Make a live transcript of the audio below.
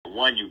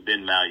one, you've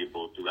been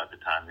malleable throughout the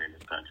time here in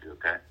this country,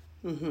 okay?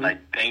 Mm-hmm.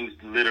 Like, things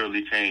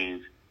literally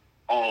change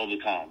all the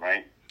time,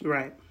 right?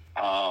 Right.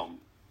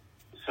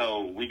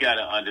 So we got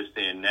to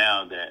understand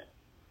now that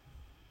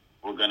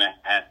we're going to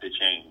have to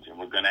change, and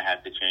we're going to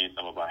have to change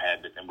some of our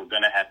habits, and we're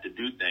going to have to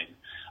do things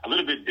a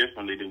little bit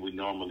differently than we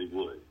normally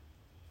would,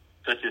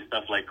 such as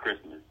stuff like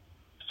Christmas,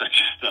 such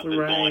as stuff as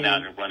going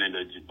out and running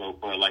to vote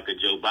for like a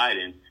Joe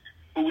Biden,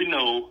 who we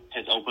know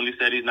has openly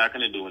said he's not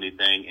going to do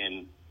anything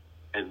and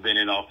has been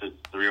in office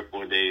 3 or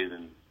 4 days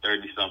and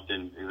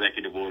 30-something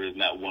executive orders,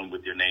 not one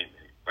with your name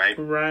in it, right?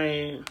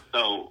 Right.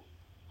 So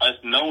us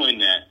knowing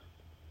that,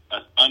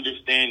 us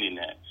understanding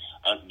that,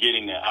 us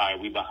getting that, all right,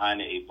 we behind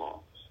the 8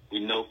 ball. We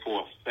know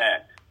for a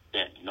fact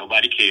that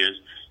nobody cares,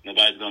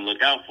 nobody's going to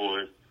look out for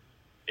us.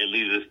 It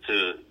leads us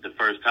to the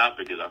first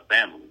topic is our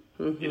family.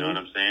 Mm-hmm. You know what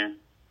I'm saying?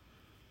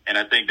 And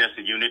I think that's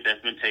a unit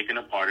that's been taken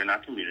apart in our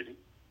community.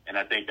 And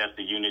I think that's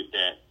the unit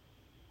that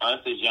us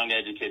as young,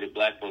 educated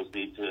black folks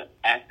need to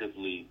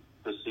actively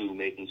pursue,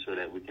 making sure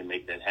that we can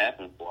make that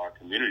happen for our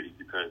community.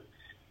 Because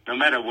no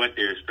matter what,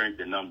 there's strength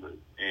in numbers.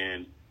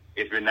 And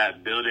if you're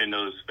not building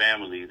those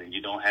families and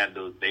you don't have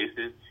those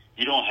bases,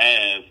 you don't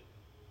have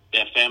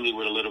that family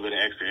with a little bit of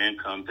extra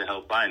income to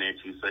help finance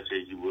you, such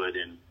as you would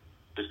in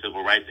the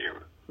civil rights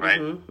era, right?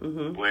 Mm-hmm,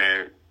 mm-hmm.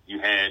 Where you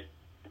had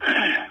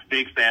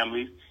big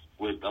families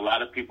with a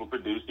lot of people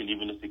producing,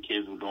 even if the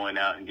kids were going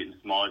out and getting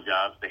small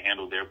jobs to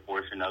handle their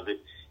portion of it.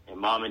 And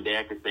mom and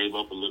dad could save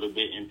up a little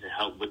bit and to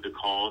help with the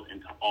cause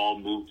and to all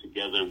move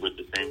together with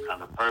the same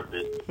kind of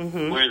purpose.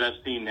 Mm-hmm. Whereas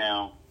I've seen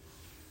now,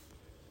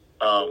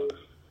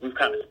 we've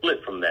kind of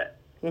split from that.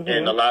 Mm-hmm.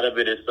 And a lot of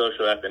it is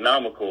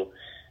socio-economical.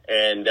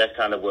 And that's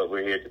kind of what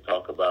we're here to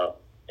talk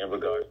about in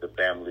regards to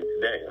family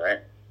today, right?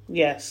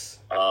 Yes.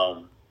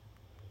 So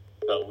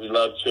we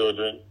love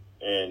children,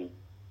 and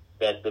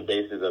that's the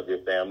basis of your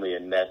family,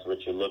 and that's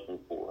what you're looking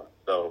for.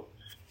 So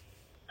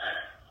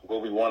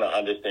what we want to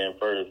understand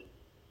first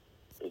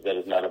is that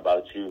it's not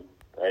about you,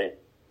 right?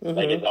 Mm-hmm.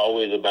 Like, it's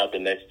always about the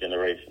next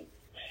generation.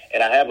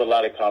 And I have a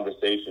lot of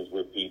conversations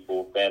with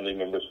people, family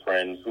members,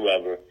 friends,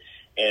 whoever,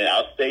 and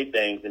I'll say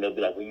things, and they'll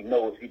be like, well, you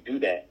know, if you do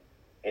that,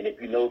 and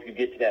if you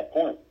get to that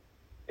point,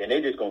 then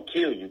they're just going to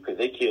kill you because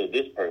they killed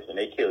this person,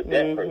 they killed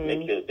that person,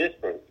 they killed this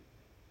person.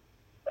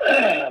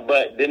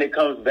 But then it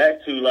comes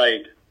back to,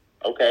 like,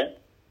 okay,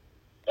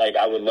 like,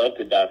 I would love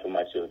to die for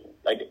my children.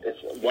 Like,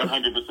 it's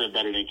 100%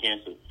 better than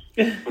cancer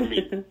for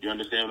me. You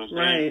understand what I'm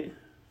saying? Right.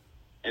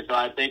 And so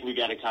I think we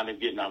got to kind of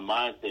get in our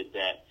mindset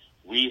that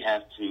we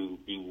have to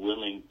be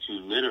willing to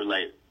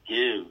literally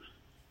give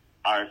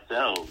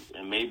ourselves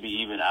and maybe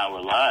even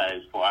our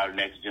lives for our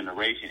next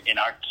generation. And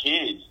our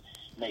kids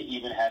may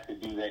even have to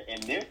do that,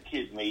 and their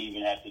kids may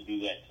even have to do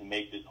that to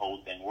make this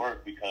whole thing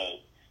work, because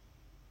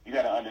you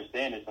got to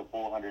understand it's a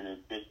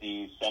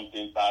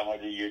 450-something,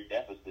 500-year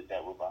deficit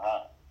that we're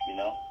behind, you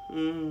know?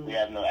 Mm. We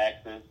have no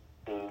access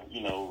to,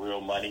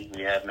 real money.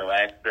 We have no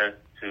access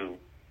to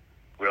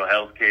real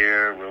health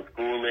care, real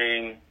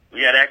schooling.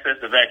 We had access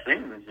to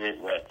vaccines and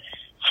shit, but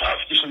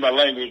excuse my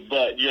language,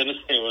 but you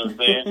understand what I'm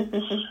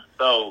saying?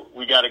 So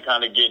we got to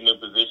kind of get in a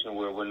position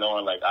where we're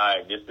knowing, like, all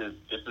right, this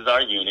is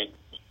our unit.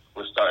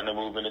 We're starting to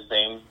move in the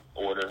same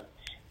order.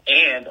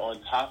 And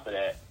on top of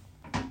that,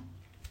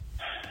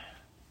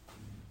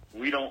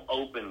 we don't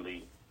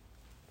openly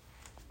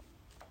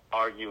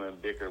argue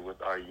and bicker with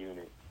our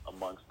unit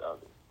amongst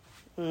others.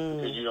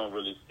 Because you don't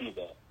really see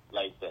that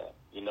like that.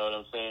 You know what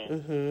I'm saying?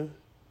 Mm-hmm.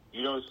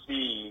 You don't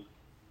see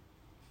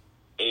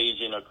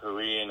Asian or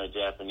Korean or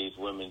Japanese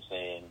women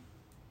saying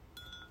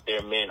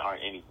their men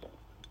aren't anything.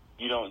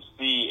 You don't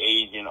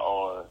see Asian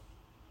or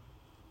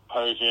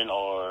Persian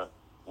or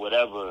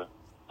whatever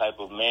type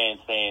of man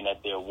saying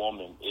that their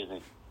woman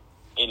isn't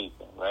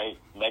anything, right?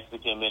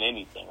 Mexican men,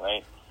 anything,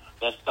 right?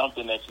 That's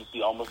something that you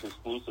see almost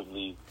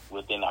exclusively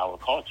within our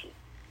culture.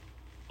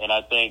 And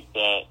I think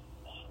that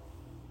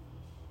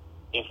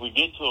if we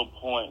get to a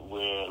point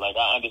where, like,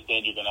 I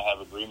understand you're going to have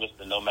agreements,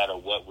 but no matter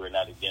what, we're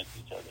not against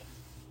each other.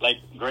 Like,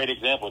 great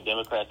example,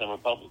 Democrats and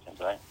Republicans,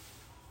 right?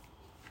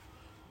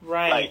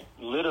 Right. Like,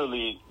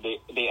 literally,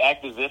 they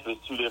act as if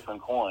it's two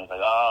different coins.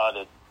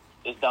 Like,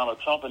 it's Donald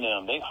Trump and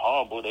them. They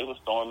horrible. They were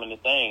storming the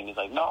thing. It's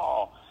like,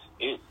 no,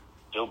 it's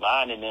Joe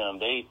Biden and them.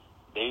 They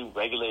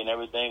regulating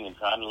everything and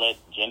trying to let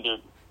gender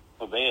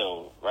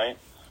prevail, right?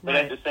 But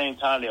at the same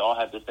time, they all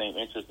have the same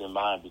interest in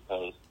mind,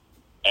 because,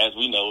 as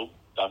we know,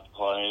 Dr.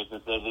 Carl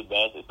Anderson says it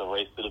best, it's a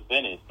race to the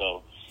finish.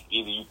 So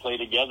either you play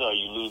together or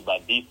you lose by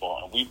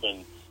default. And we've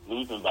been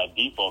losing by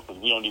default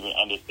because we don't even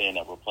understand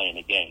that we're playing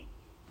a game.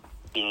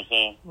 See what I'm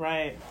saying?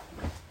 Right.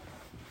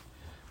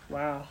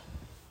 Wow.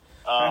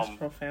 That's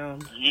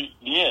profound. But do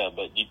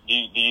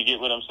you get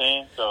what I'm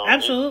saying? So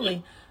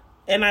absolutely.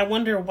 And I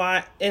wonder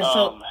why. And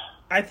so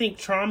I think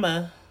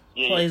trauma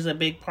plays a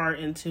big part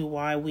into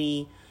why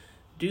we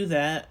do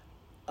that.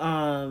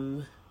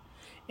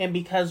 And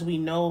because we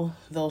know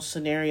those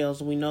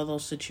scenarios, we know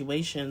those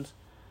situations,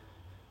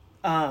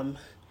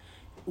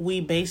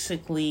 we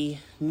basically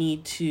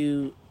need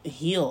to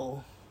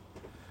heal,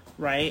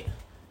 right?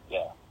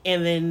 Yeah.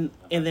 and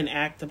then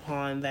act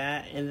upon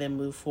that and then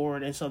move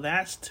forward. And so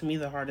that's, to me,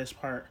 the hardest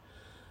part.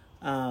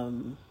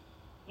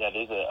 That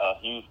is a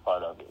huge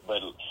part of it.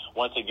 But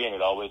once again,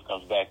 it always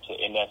comes back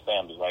to in that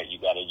family, right? You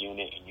got a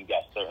unit and you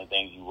got certain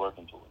things you're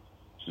working towards.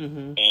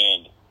 Mm-hmm.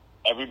 And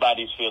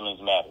everybody's feelings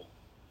matter.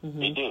 Mm-hmm.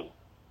 They do.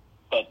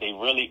 But they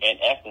really, in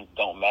essence,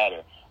 don't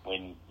matter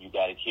when you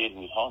got a kid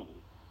who's hungry.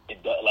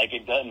 It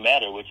doesn't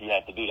matter what you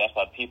have to do. That's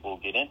why people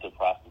get into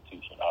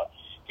prostitution or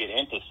get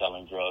into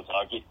selling drugs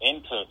or get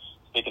into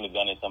sticking a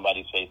gun in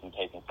somebody's face and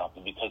taking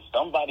something, because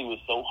somebody was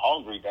so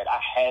hungry that I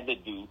had to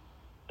do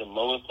the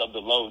lowest of the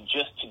low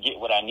just to get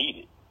what I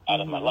needed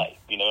out of my life.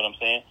 You know what I'm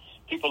saying?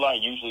 People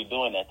aren't usually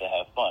doing that to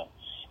have fun.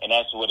 And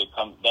that's what it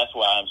comes. That's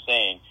why I'm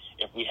saying,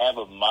 if we have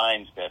a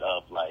mindset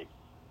of like,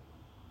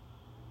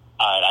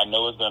 all right, I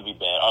know it's going to be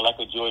bad, or like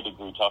a Joy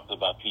DeGruy talks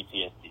about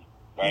PTSD,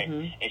 right?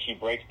 Mm-hmm. And she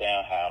breaks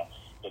down how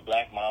the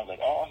black mom's like,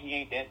 oh, he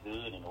ain't that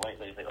good, and the white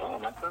lady's like, oh,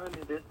 my son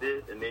is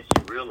this, and then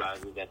she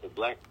realizes that the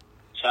black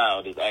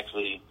child is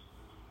actually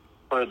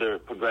further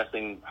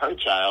progressing her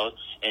child,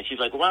 and she's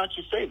like, why don't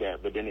you say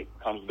that? But then it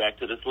comes back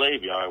to the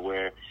slave yard,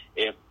 where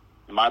if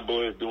my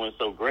boy is doing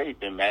so great,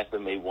 then master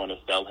may want to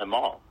sell him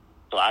off.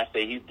 So I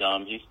say he's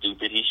dumb, he's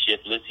stupid, he's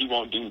shiftless, he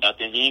won't do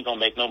nothing, he ain't going to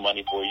make no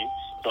money for you,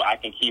 so I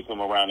can keep him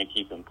around and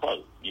keep him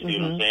close. You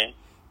see what I'm saying?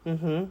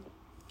 Mm-hmm.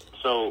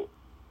 So,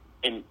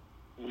 and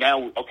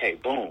now, okay,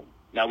 boom.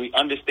 Now we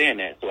understand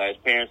that. So as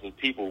parents and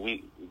people,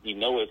 we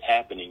know it's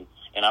happening,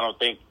 and I don't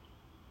think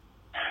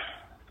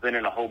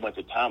spending a whole bunch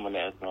of time on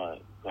that is going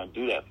to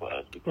do that for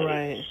us, because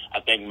right.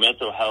 I think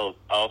mental health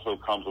also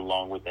comes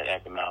along with that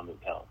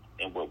economic health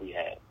and what we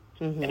have.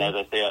 Mm-hmm. And as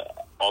I say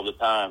all the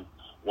time,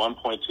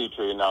 $1.2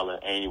 trillion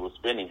annual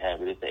spending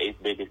habit is the 8th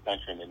biggest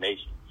country in the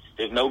nation.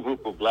 There's no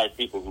group of black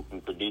people who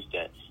can produce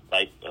that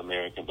like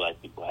American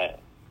black people have.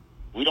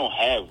 We don't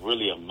have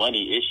really a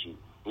money issue.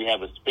 We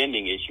have a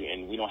spending issue,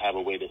 and we don't have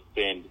a way to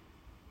spend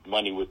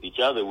money with each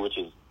other, which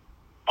is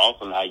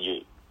awesome how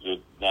you're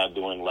now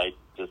doing like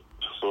this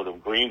sort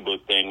of green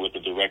book thing with the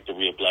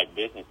directory of black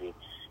businesses,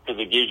 because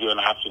it gives you an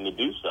option to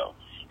do so.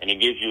 And it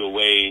gives you a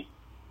way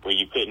where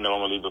you couldn't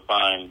normally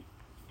find,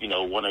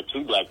 one or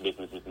two black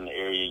businesses in the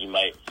area. You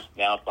might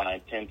now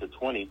find 10 to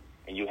 20,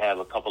 and you have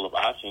a couple of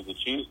options to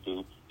choose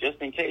to,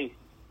 just in case,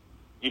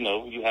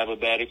 you have a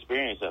bad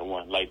experience at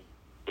one. Like,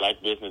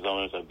 black business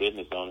owners are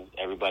business owners.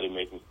 Everybody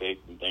makes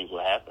mistakes and things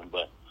will happen.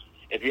 But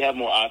if you have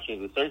more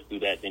options to search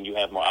through that, then you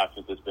have more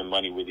options to spend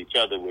money with each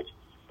other, which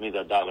means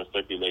our dollar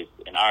circulates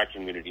in our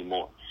community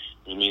more.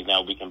 It means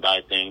now we can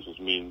buy things, which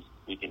means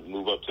we can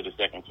move up to the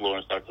second floor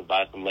and start to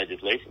buy some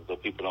legislation so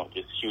people don't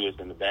just shoot us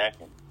in the back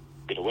and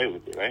get away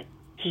with it, right?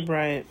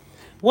 Right.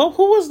 Well,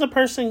 who was the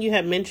person you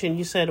had mentioned?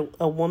 You said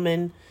a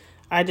woman.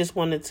 I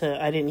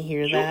didn't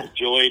hear that.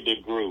 Joy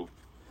DeGruy.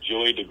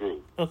 Joy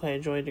DeGruy. Okay,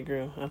 Joy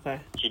DeGruy. Okay.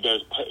 She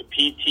does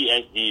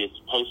PTSD, it's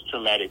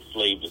post-traumatic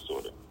slave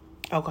disorder.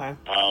 Okay.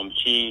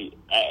 She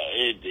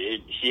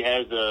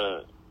has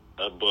a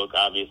book,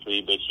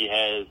 obviously, but she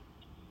has,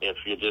 if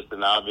you're just a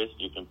novice,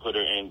 you can put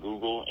her in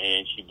Google,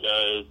 and she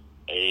does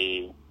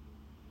a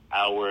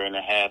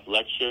hour-and-a-half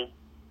lecture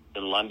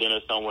in London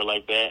or somewhere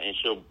like that, and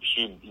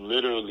she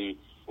literally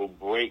will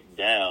break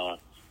down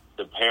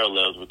the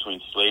parallels between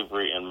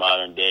slavery and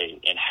modern day,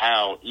 and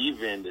how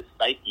even the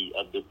psyche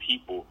of the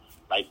people,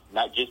 like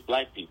not just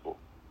black people,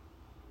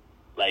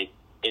 like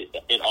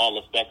it all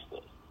affects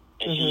us.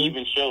 And she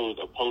even shows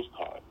a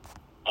postcard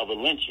of a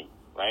lynching,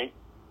 right?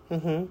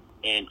 Mm-hmm.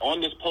 And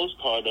on this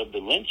postcard of the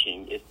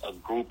lynching is a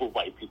group of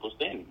white people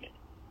standing there.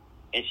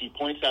 And she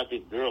points out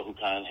this girl who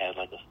kind of has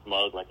like a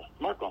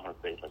smirk on her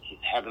face, like she's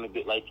having a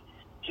bit, like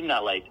she's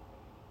not like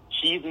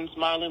cheesing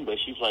smiling, but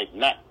she's like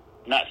not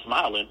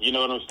smiling, you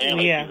know what I'm saying?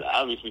 Like, yeah. She's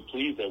obviously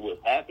pleased at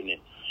what's happening.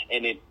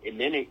 And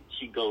then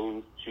she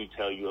goes to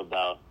tell you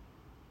about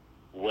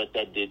what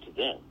that did to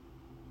them.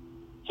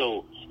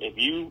 So if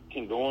you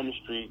can go on the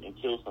street and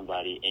kill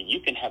somebody, and you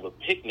can have a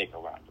picnic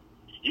around them,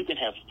 you can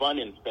have fun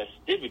and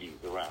festivities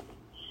around them,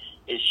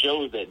 it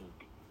shows that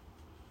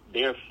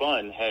their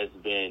fun has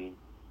been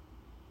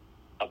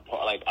a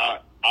part, like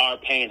our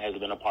pain has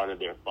been a part of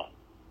their fun.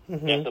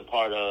 Mm-hmm. That's a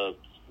part of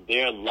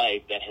their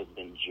life that has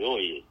been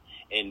joyous.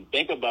 And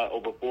think about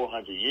over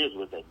 400 years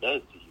what that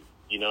does to you.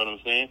 You know what I'm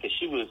saying? Because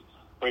she was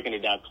breaking it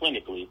down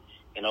clinically,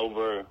 and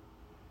over,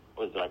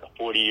 like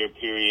a 40-year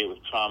period with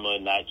trauma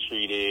not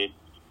treated,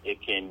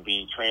 it can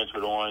be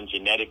transferred on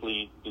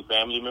genetically to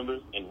family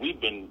members. And we've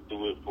been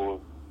through it for,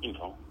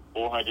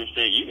 400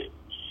 straight years.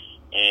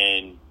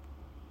 And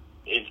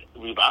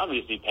we've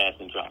obviously passed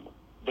in trauma.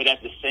 But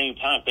at the same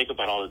time, think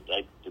about all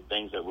the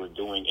things that we're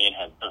doing and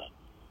have done.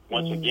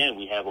 Once again,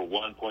 we have a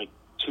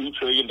 $1.2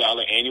 trillion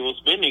annual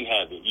spending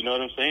habit. You know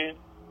what I'm saying?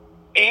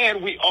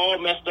 And we all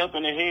messed up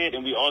in the head,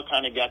 and we all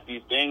kind of got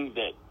these things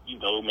that,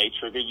 may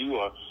trigger you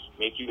or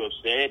make you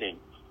upset. And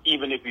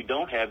even if you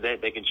don't have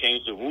that, they can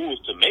change the rules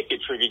to make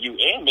it trigger you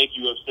and make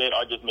you upset,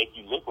 or just make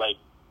you look like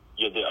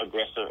you're the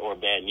aggressor or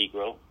bad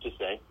Negro, to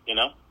say,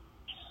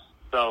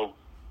 So,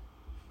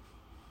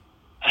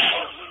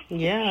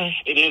 yeah,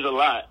 it is a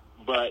lot.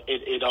 But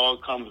it all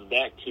comes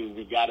back to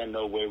we got to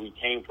know where we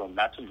came from,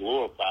 not to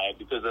glorify it,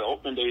 because the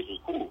Oakland days was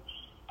cool.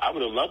 I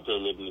would have loved to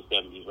have lived in the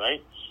 70s,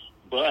 right?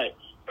 But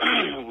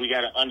we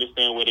got to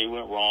understand where they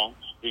went wrong.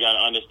 We got to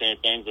understand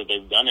things that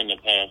they've done in the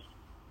past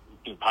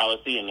through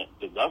policy and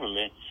the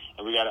government,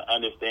 and we got to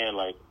understand,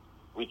 like,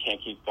 we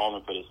can't keep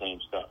falling for the same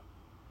stuff.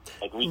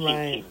 Like, we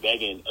can't keep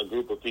begging a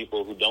group of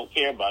people who don't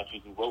care about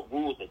you, who wrote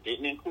rules that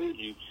didn't include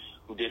you,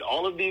 who did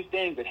all of these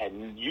things that had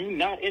you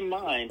not in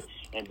mind,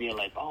 and being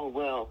like, oh,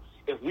 well,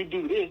 if we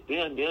do this,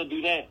 they'll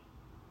do that.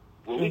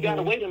 Well, we got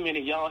to wait a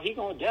minute, y'all. He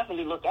going to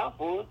definitely look out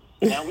for us.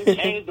 Now, we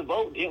changed the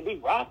vote, then we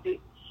rocked it.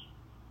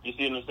 You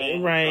see what I'm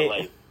saying?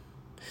 Right.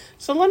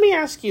 So let me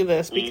ask you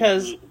this,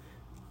 because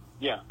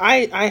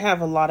I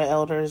have a lot of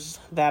elders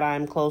that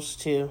I'm close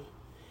to,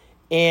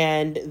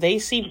 and they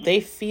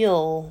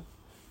feel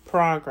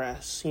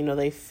progress. You know,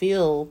 they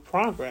feel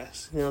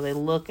progress. You know, they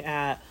look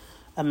at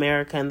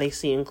America and they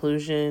see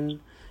inclusion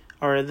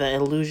or the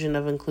illusion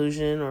of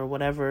inclusion or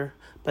whatever,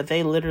 but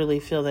they literally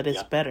feel that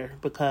it's better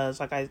because,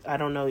 like, I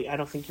don't know, I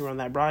don't think you were on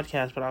that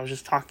broadcast, but I was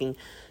just talking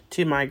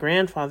to my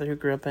grandfather who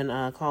grew up in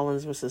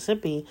Collins,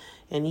 Mississippi,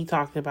 and he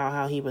talked about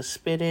how he was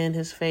spit in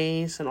his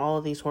face and all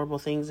of these horrible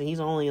things, and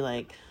he's only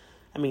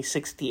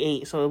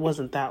 68, so it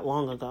wasn't that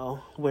long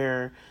ago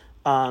where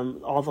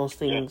all those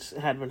things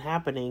had been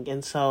happening.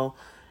 And so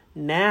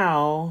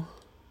now,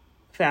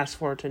 fast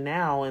forward to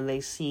now, and they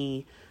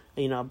see,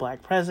 you know, a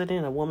black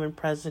president, a woman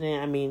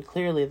president. I mean,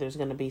 clearly there's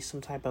going to be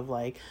some type of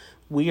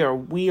we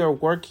are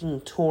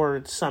working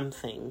towards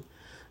something.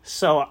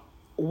 So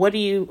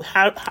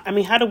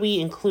how do we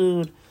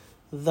include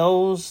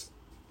those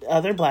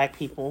other black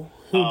people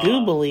who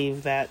do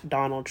believe that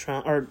Donald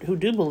Trump, or who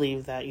do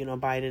believe that, you know,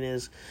 Biden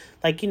is,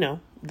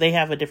 they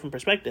have a different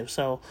perspective.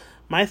 So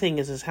my thing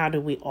is how do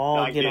we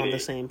all get on the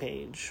same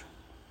page?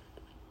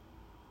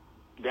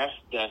 That's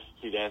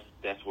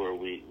where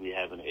we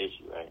have an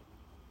issue, right?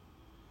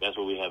 That's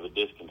where we have a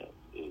disconnect,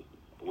 is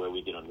where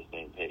we get on the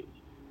same page.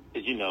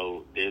 Because, you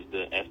know, there's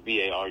the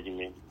FBA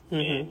argument,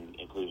 and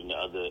including the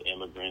other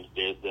immigrants.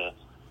 There's the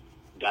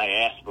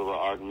diaspora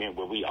argument,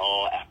 where we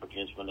all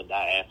Africans from the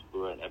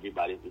diaspora and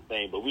everybody's the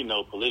same. But we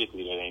know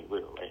politically that ain't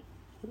real, right?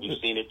 We've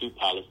seen it through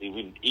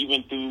policy.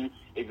 Even through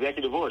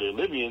executive order.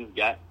 Libyans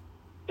got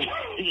an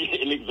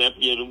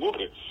executive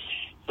order.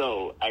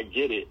 So I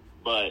get it,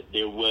 but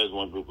there was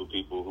one group of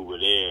people who were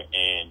there,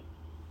 and,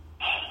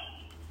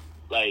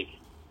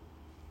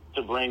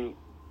 to bring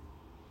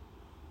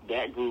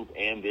that group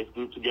and this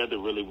group together,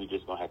 really, we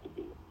just gonna have to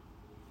do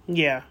it.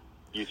 Yeah.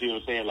 You see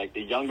what I'm saying?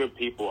 The younger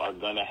people are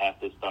gonna have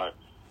to start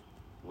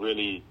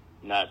really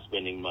not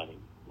spending money,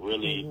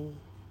 really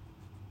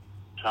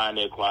trying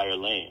to acquire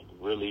land,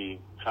 really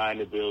trying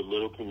to build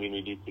little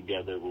communities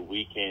together where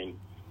we can,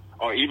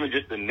 or even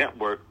just a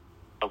network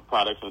of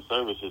products and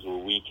services where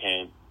we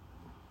can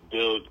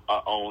build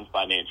our own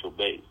financial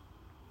base.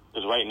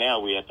 Because right now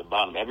we're at the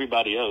bottom.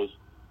 Everybody else,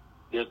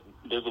 there's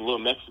a little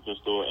Mexican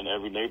store in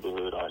every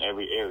neighborhood or in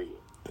every area,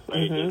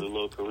 right? There's a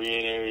little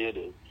Korean area,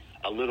 there's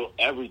a little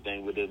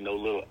everything, but there's no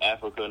little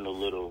Africa, no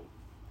little,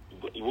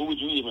 what would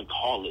you even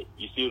call it?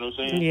 You see what I'm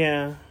saying?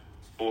 Yeah.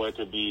 For it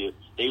to be,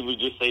 they would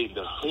just say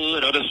the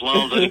hood or the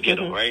slums or the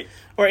ghetto, right?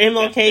 Or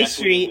MLK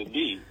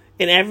Street.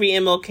 And every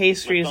MLK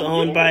Street is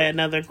owned by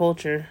another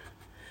culture.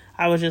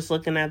 I was just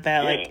looking at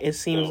that, it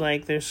seems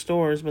like there's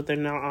stores, but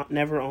they're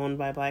never owned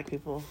by black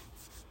people.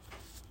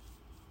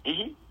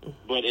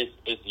 But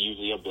it's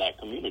usually a black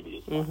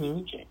community,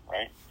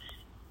 right?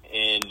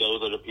 And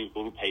those are the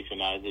people who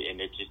patronize it, and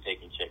they're just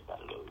taking checks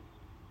out of those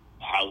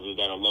houses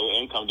that are low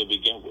income to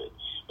begin with.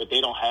 But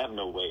they don't have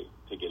no way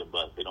to get a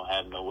bus. They don't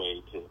have no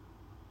way to,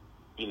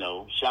 you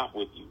know, shop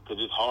with you,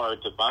 because it's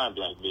hard to find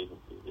black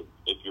businesses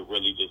if you're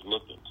really just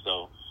looking.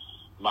 So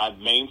my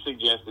main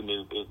suggestion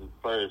is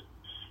first,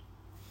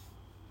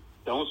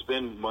 don't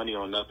spend money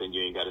on nothing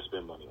you ain't got to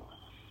spend money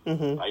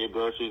on. Buy your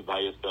groceries, buy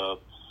your stuff.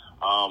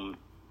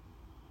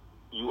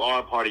 You are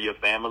a part of your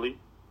family,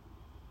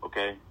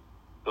 okay?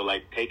 So,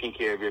 taking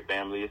care of your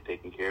family is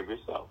taking care of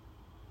yourself.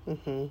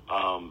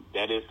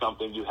 That is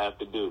something you have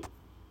to do.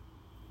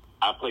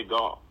 I play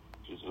golf.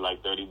 It's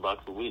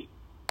 $30 a week.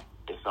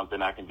 It's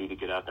something I can do to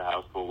get out the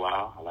house for a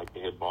while. I like to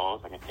hit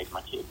balls. I can take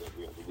my kids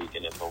every other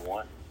weekend if I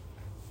want.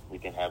 We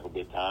can have a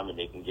good time, and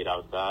they can get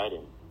outside,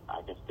 and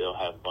I can still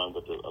have fun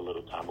with a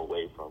little time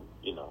away from,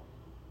 you know,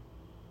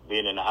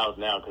 being in the house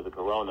now because of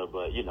Corona,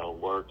 but, you know,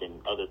 work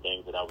and other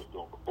things that I was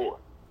doing before.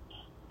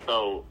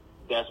 So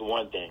that's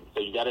one thing. So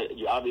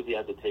you obviously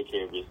have to take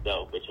care of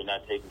yourself, but you're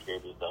not taking care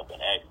of yourself in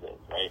access,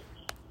 right?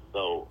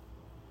 So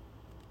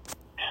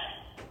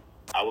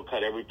I would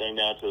cut everything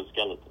down to a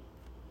skeleton.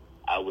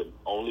 I would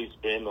only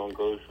spend on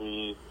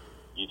groceries,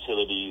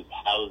 utilities,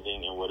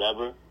 housing, and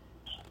whatever.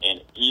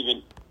 And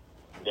even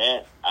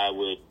that, I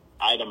would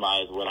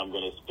itemize what I'm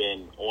going to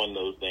spend on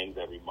those things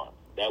every month.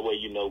 That way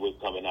you know what's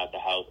coming out the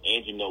house,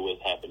 and you know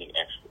what's happening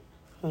extra.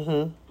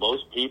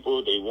 Most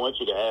people, they want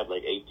you to have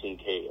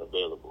 $18K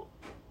available,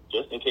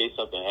 just in case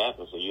something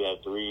happens. So you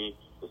have 3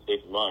 to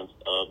 6 months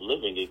of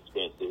living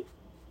expenses,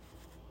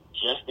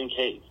 just in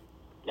case.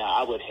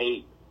 Now,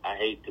 I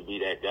hate to be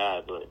that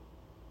guy, but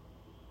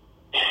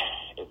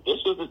if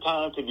this was the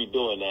time to be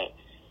doing that,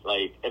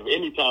 like, if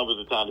any time was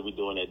the time to be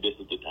doing that, this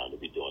is the time to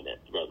be doing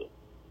that, brother.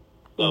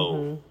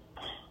 So,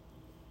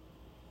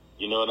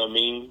 you know what I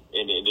mean?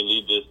 And it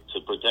leads us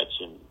to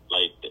protection.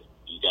 Like,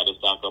 you got to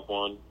stock up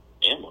on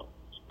ammo.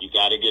 You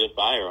got to get a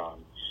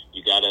firearm.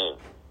 You got to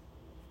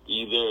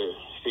either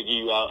figure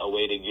you out a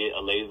way to get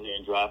a laser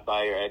and dry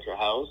fire at your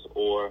house,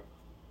 or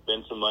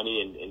spend some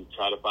money and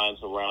try to find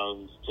some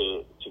rounds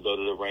to go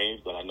to the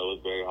range. But I know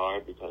it's very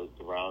hard because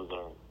the rounds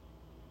are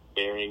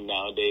varying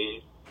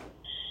nowadays.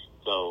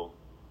 So,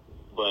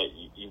 but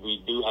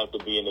we do have to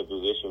be in a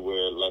position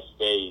where, let's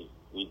say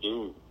we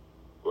do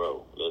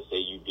grow. Let's say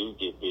you do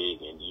get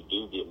big and you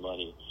do get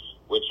money.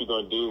 What you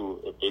going to do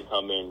if they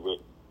come in with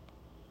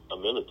a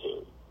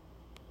military?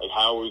 Like,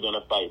 how are we going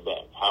to fight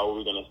back? How are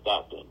we going to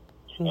stop them?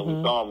 And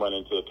we saw them run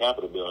into a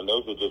Capitol building.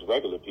 Those are just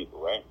regular people,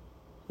 right?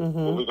 What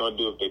are we going to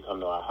do if they come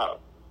to our house?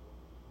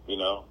 You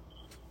know?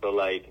 So,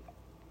 like,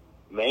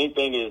 main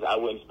thing is I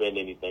wouldn't spend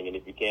anything. And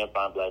if you can't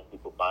find black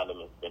people, find them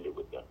and spend it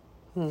with them.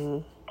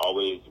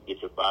 Always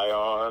get your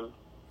firearm.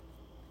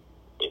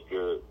 If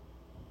you're,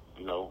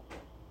 you know,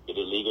 get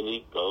it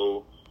legally,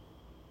 go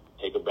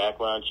take a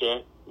background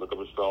check, look up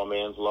a straw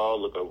man's law,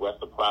 look up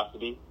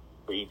reciprocity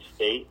for each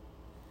state.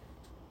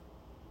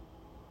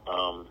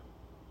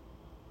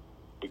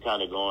 We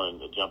kind of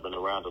jumping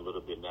around a little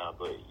bit now,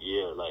 but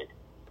yeah, like,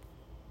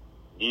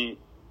 these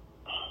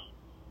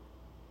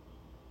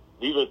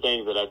are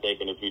things that I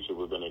think in the future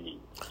we're going to need.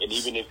 And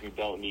even if you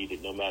don't need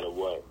it, no matter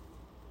what,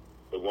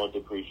 it won't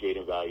depreciate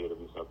in value. It'll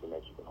be something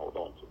that you can hold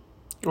on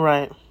to.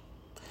 Right.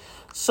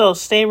 So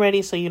stay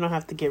ready so you don't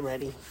have to get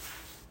ready.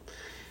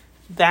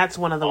 That's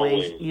one of the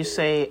ways you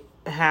say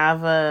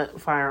have a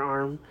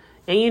firearm.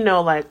 And you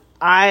know, like,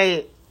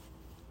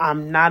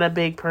 I'm not a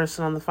big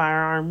person on the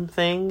firearm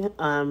thing,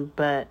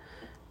 but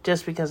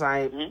just because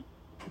I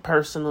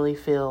personally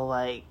feel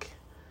like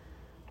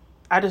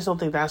I just don't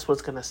think that's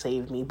what's going to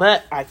save me.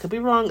 But I could be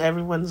wrong.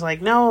 Everyone's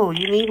like, no,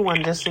 you need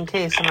one just in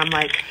case. And I'm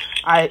like,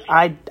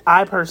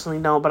 I personally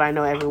don't, but I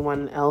know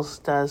everyone else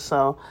does.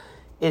 So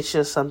it's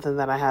just something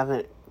that I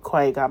haven't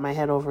quite got my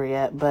head over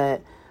yet.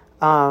 But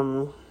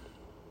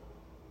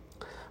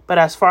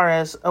as far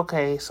as,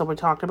 okay, so we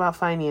talked about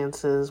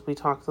finances. We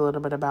talked a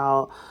little bit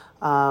about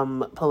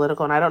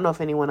political. And I don't know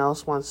if anyone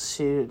else wants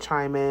to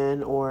chime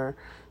in or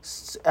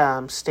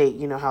state,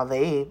 you know, how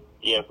they...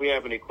 Yeah, if we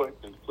have any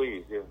questions,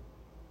 please, yeah.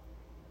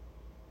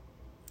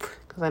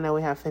 Because I know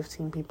we have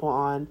 15 people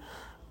on.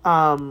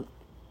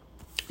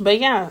 But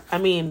yeah, I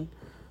mean,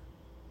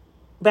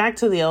 back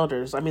to the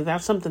elders. I mean,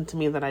 that's something to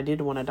me that I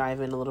did want to dive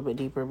in a little bit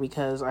deeper,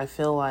 because I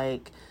feel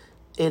like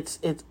it's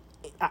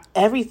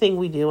everything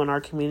we do in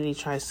our community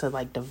tries to,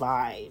 like,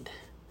 divide.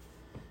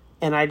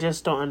 And I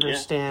just don't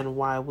understand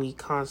why we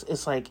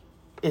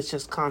it's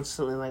just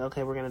constantly like,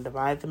 okay, we're going to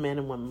divide the men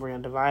and women. We're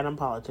going to divide on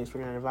politics.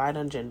 We're going to divide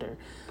on gender.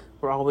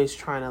 We're always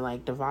trying to,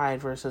 like,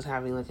 divide versus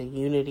having, like, a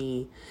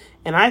unity.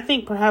 And I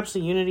think perhaps the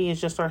unity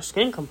is just our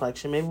skin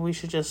complexion. Maybe we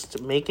should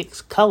just make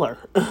it color.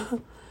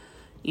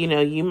 You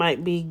know, you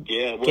might be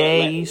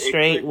gay, you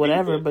straight,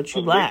 whatever, but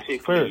you black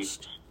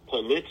first.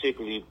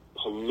 Politically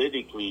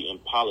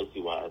and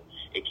policy-wise,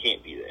 it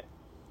can't be that.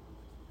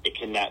 It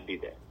cannot be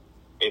that.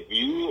 If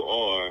you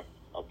are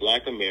a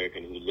black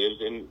American who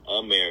lives in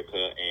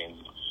America and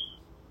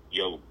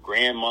your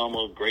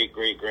grandmama,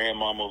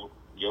 great-great-grandmama,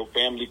 your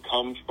family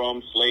comes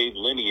from slave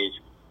lineage,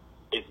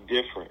 it's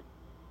different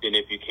than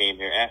if you came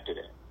here after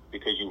that,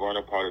 because you weren't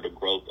a part of the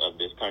growth of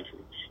this country.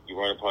 You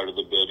weren't a part of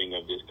the building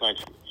of this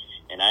country.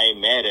 And I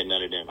ain't mad at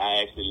none of them.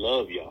 I actually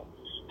love y'all.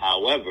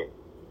 However,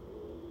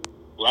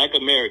 black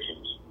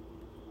Americans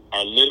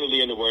are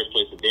literally in the worst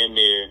place of damn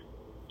near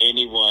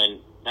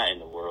anyone, not in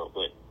the world,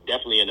 but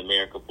definitely in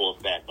America for a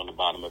fact, on the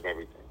bottom of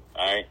everything.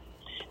 All right?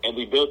 And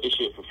we built this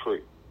shit for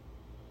free.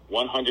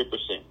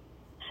 100%.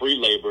 Free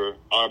labor,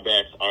 our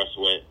backs, our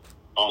sweat,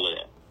 all of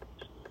that.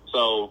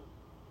 So,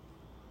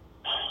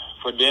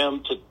 for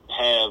them to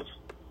have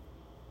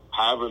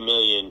however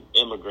million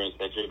immigrants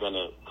that you're going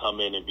to come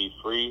in and be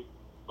free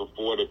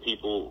before the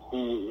people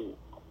who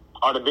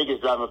are the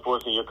biggest driving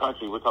force in your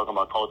country, we're talking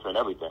about culture and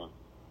everything,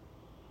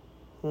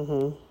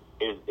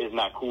 is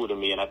not cool to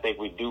me. And I think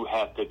we do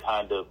have to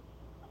kind of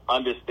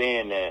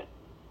understand that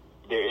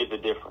there is a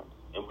difference.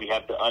 And we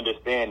have to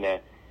understand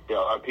that there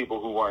are people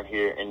who weren't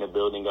here in the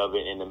building of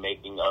it, in the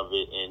making of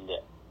it, in the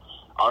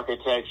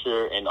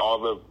architecture and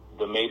all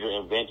the major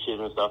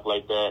inventions and stuff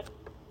like that.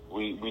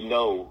 We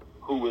know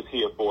who was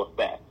here for a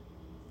fact.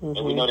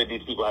 And we know that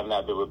these people have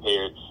not been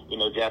repaired. You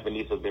know,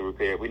 Japanese have been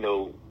repaired. We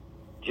know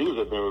Jews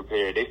have been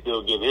repaired. They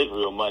still give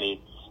Israel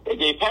money. They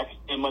gave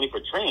Pakistan money for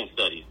trans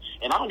studies.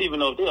 And I don't even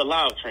know if they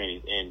allow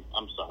trainees. And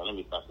I'm sorry, let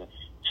me stop saying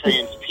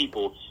trans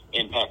people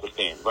in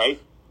Pakistan, right?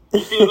 You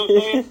see what I'm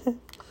saying?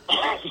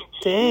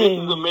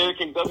 This is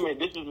American government.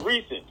 This is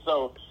recent.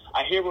 So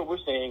I hear what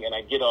we're saying, and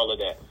I get all of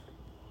that.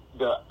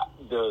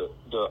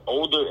 The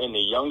older and the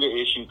younger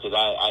issue, because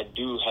I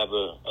do have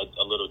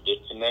a little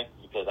disconnect,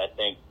 because I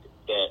think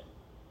that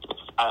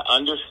I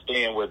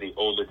understand where the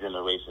older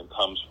generation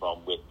comes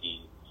from with the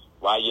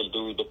why you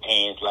do the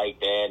pants like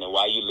that and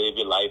why you live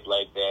your life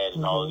like that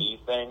and all these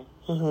things.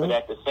 But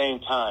at the same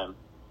time,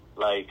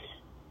 like,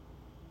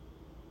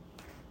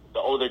 the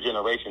older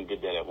generation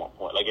did that at one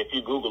point. Like, if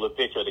you Google a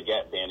picture of the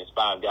Gap Band, it's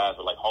 5 guys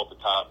with, like, halter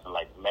tops and,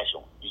 like, mesh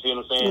on. You see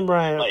what I'm saying?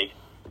 Right. Like,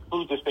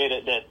 who's to say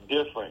that that's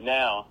different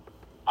now?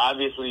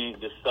 Obviously,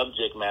 the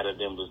subject matter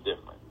then was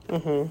different.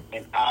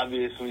 And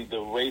obviously, the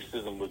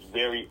racism was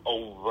very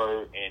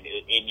overt and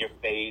in your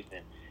face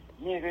and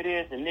nigger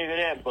this and nigger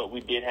that. But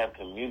we did have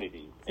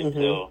community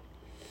until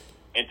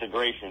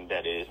integration,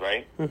 that is,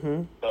 right?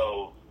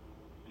 So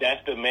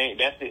that's the main,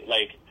 that's it.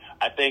 Like,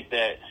 I think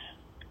that,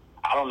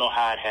 I don't know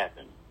how it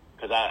happened.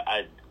 Because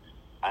I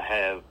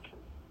have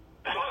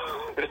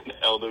an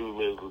elder who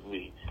lives with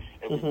me.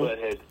 And we butt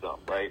heads some,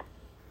 right?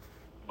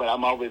 But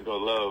I'm always going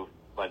to love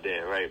my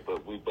dad, right?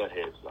 But we butt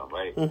heads some,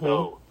 right?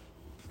 So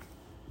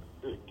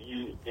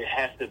it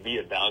has to be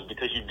a balance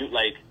because you do,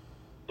 like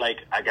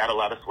I got a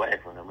lot of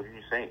swag from him. What are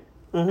you saying?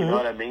 You know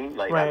what I mean?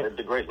 Like, I lived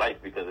a great life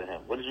because of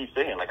him. What are you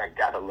saying? Like, I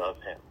got to love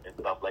him and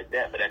stuff like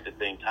that. But at the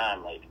same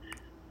time, like,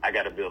 I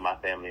got to build my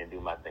family and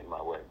do my thing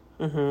my way.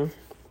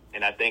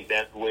 And I think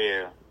that's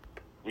where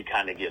we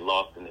kind of get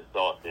lost in the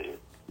sauce.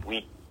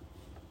 We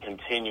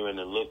continuing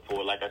to look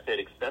for, like I said,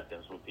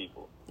 acceptance from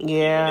people.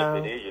 Yeah.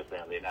 Even if it is your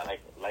family. Now,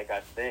 like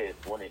I said,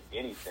 more than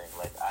anything,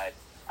 like, I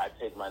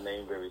take my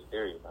name very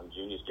serious. I'm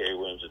Junior Scary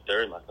Williams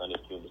III. My son is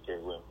Junior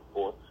Scary Williams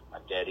IV. My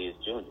daddy is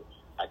Junior.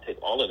 I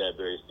take all of that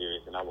very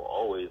serious, and I will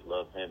always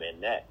love him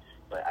and that.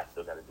 But I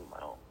still got to do my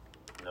own.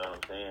 You know what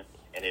I'm saying?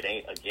 And it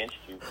ain't against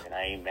you, and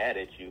I ain't mad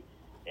at you,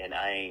 and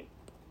I ain't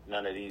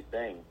none of these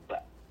things.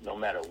 But no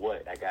matter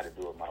what, I got to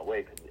do it my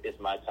way because it's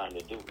my time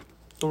to do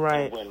it.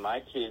 Right. And when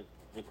my kids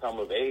become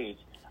of age,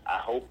 I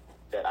hope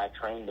that I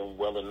train them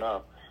well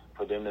enough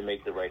for them to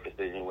make the right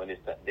decision when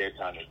it's their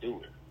time to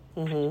do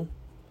it.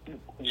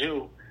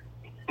 Jew,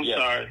 I'm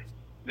sorry.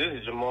 This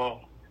is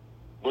Jamal.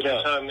 What up?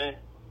 What's up, man?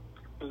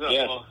 What's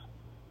up, boss?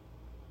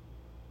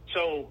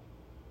 So,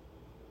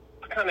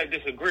 I kind of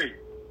disagree.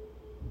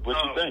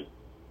 What you think?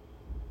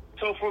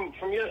 So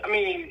from your, I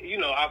mean, you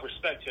know, I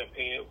respect your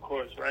opinion, of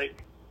course, right?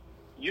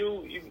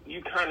 You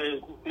kind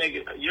of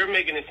you're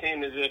making it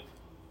seem as if,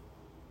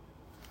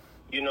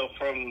 you know,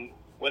 from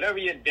whatever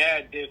your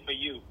dad did for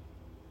you,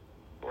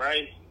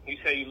 right? You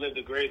say you lived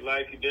a great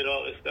life, you did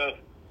all this stuff.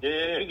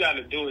 Yeah. You got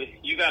to do it.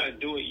 You got to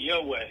do it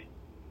your way.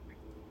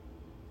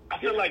 I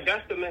feel like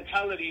that's the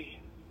mentality,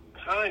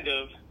 kind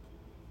of,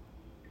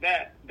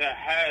 that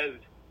has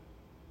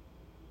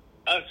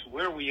us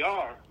where we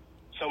are,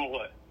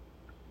 somewhat.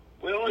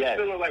 We're always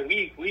feeling like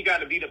we got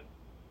to be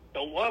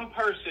the one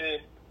person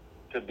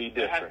to be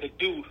different. That has to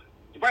do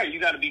right. You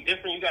got to be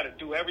different. You got to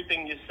do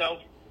everything yourself.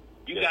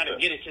 You got to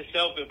get it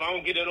yourself. If I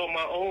don't get it on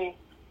my own,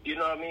 you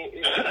know what I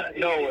mean?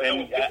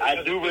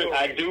 I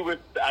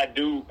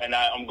do, and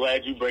I'm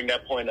glad you bring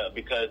that point up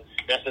because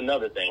that's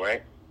another thing,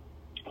 right?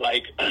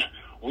 Like,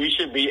 we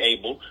should be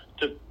able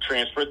to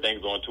transfer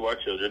things on to our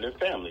children and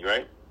family,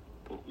 right?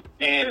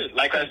 And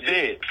like I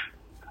said,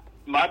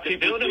 my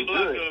people do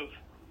good.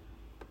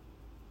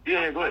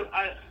 Yeah, go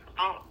ahead.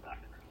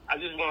 I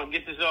just want to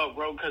get this off,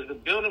 bro, because the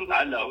building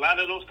blocks of a lot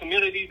of those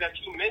communities that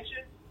you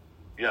mentioned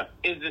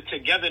is the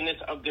togetherness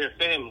of their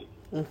family.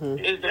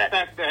 Is the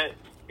fact that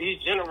these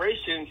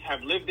generations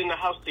have lived in the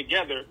house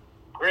together,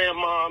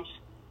 grandmoms,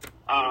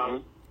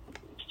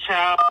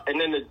 child,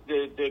 and then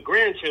the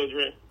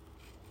grandchildren,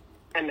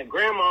 and the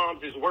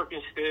grandmoms is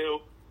working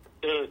still,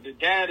 the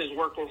dad is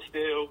working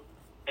still,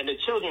 and the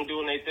children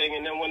doing their thing.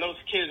 And then when those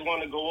kids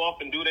want to go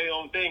off and do their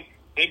own thing,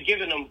 they're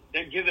giving them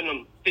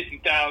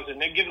 $50,000.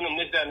 They're giving them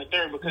this, that, and the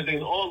third because they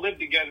all live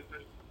together for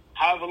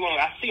however long.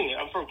 I've seen it.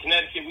 I'm from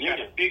Connecticut. We got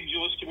a big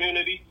Jewish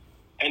community,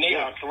 and they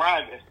are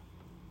thriving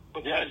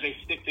because they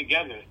stick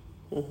together.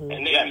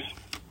 And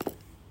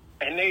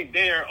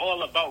they're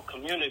all about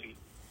community.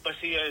 But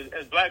see,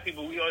 as black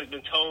people, we always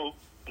been told,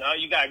 no,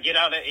 you got to get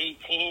out at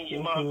 18.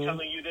 Your mom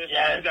telling you this. You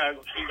got to go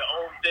do your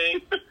own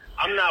thing.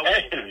 I'm not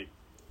with you.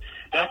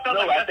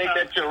 I think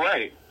that you're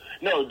right.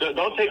 No,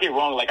 don't take it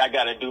wrong. Like, I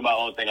got to do my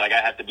own thing. Like, I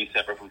have to be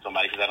separate from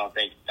somebody because I don't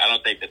think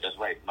that that's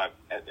right.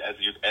 As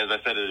I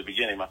said at the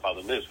beginning, my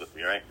father lives with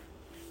me, right?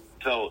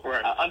 So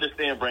I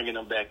understand bringing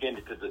them back in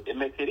because it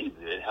makes it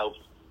easier. It helps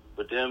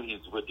with them.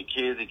 He's with the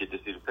kids. He gets to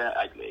see the family.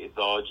 It's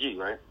all G,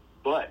 right?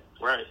 But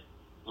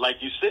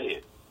like you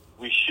said,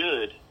 we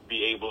should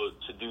be able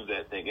to do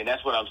that thing, and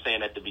that's what I'm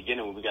saying at the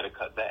beginning when we got to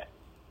cut back.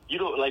 You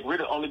don't like we're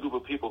the only group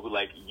of people who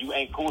like you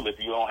ain't cool if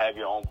you don't have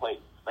your own place.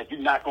 Like,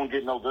 you're not going to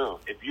get no girl.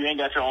 If you ain't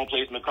got your own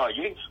place in the car,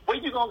 where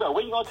you going to go?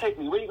 Where you going to take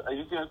me? You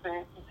see what I'm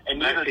saying? And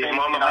these are things in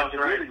our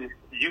community.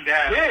 You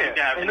got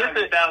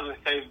 $90,000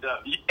 saved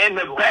up. In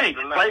the bank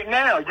right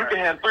now. You can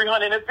have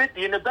 $350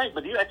 in the bank,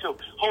 but you at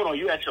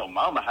your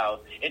mama house.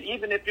 And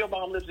even if your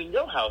mom lives in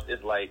your house,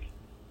 it's like,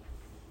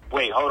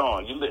 wait, hold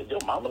on. You live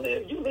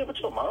with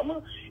your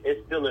mama?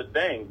 It's still a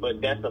thing.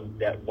 But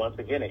that once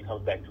again, it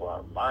comes back to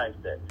our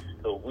mindset.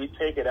 So we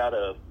take it out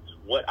of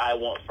what I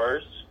want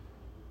first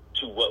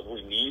to what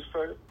we need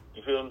first,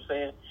 You feel what I'm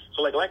saying?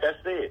 So, like I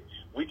said,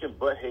 we can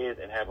butt heads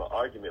and have an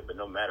argument, but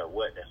no matter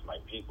what, that's my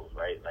people's,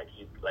 right? Like,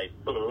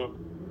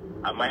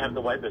 I might have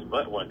to wipe his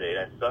butt one day.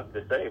 That sucks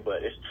to say,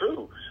 but it's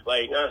true.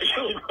 Like, you know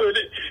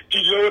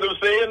what I'm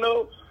saying,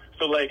 though?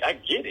 So, like, I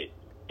get it.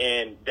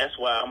 And that's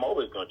why I'm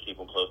always going to keep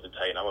them close and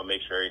tight, and I'm going to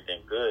make sure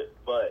everything's good.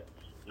 But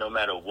no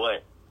matter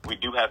what, we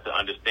do have to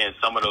understand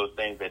some of those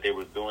things that they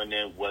were doing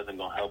then wasn't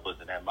going to help us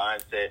in that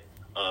mindset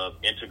of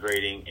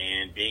integrating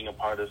and being a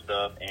part of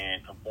stuff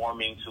and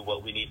conforming to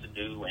what we need to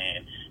do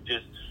and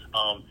just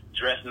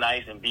dress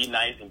nice and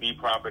be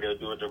proper. They'll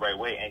do it the right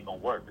way. Ain't going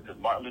to work, because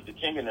Martin Luther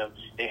King and them,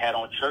 they had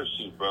on church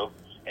suits, bro.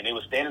 And they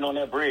were standing on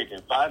that bridge,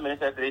 and 5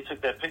 minutes after they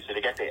took that picture,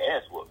 they got their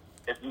ass whooped.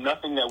 It's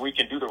nothing that we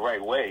can do the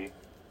right way.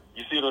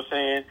 You see what I'm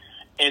saying?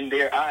 In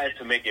their eyes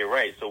to make it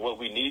right. So what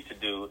we need to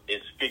do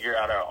is figure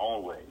out our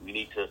own way. We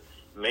need to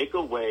make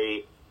a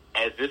way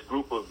as this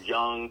group of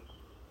young,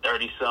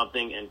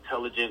 30-something,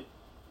 intelligent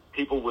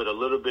people with a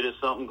little bit of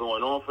something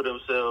going on for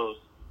themselves,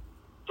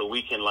 so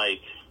we can,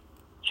 like,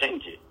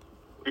 change it.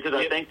 Because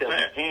I think that we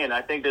can.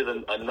 I think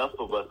there's enough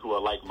of us who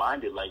are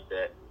like-minded like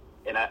that.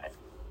 And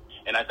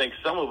I think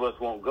some of us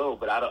won't go,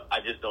 but I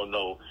just don't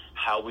know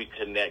how we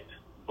connect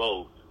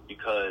both,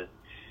 because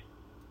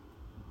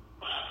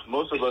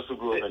most of us who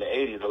grew up in the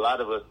 80s, a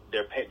lot of us,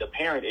 the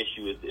parent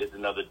issue is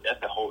another.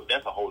 That's a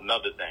whole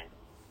nother thing.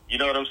 You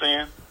know what I'm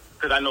saying?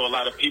 Because I know a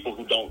lot of people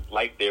who don't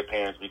like their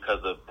parents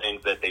because of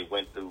things that they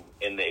went through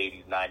in the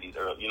 80s, 90s,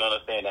 early. You know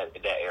what I'm saying?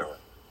 That era.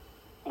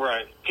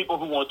 Right. People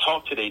who won't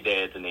talk to their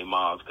dads and their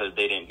moms because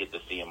they didn't get to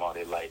see them all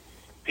their life.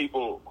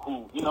 People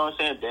who, you know what I'm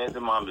saying, dads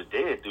and moms are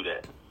dead through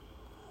that.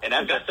 And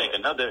that's, I think,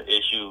 another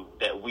issue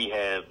that we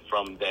have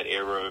from that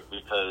era,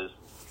 because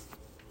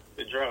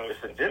the drugs.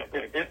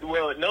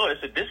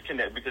 It's a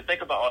disconnect, because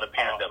think about all the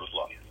parents that was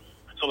lost.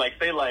 So, like,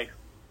 say, like,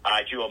 all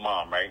right, you a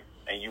mom, right?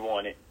 And you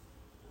want it.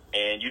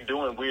 And you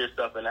doing weird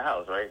stuff in the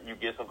house, right? You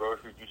get some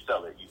groceries, you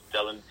sell it. You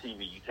selling the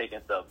TV, you taking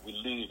stuff. We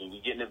losing, we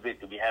getting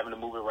evicted, we having to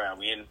move around,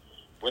 we in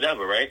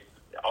whatever, right?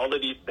 All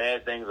of these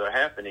bad things are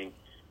happening.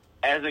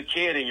 As a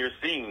kid, and you're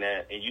seeing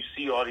that, and you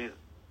see all these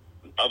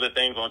other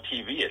things on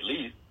TV, at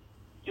least,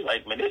 you're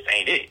like, man, this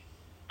ain't it.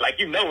 Like,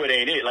 you know it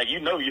ain't it. Like, you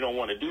know you don't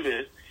want to do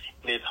this.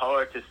 And it's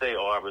hard to say,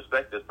 oh, I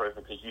respect this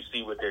person, because you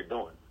see what they're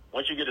doing.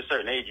 Once you get a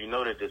certain age, you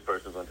know that this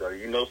person's going to tell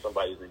you. You know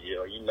somebody's in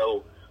jail. You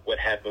know what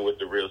happened with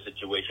the real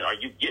situation. Or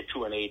you get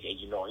to an age and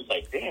you know, and you're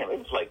like, damn, it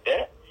was like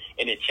that.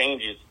 And it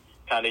changes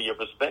kind of your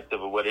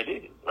perspective of what it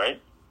is, right?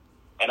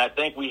 And I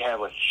think we have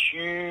a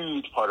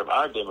huge part of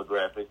our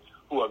demographic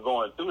who are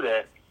going through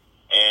that.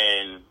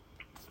 And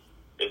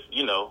it's,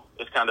 you know,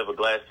 it's kind of a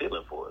glass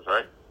ceiling for us,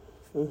 right?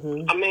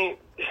 Mm-hmm. I mean,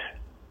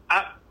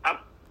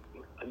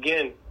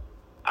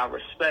 I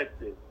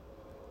respect it,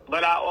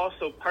 but I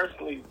also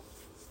personally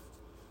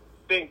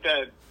think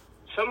that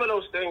some of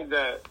those things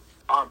that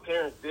our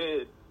parents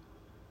did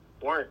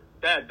weren't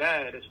that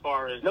bad, as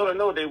far as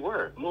no, they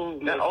were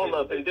movement, not all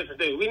of it, and different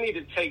things. We need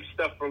to take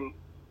stuff from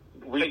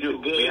we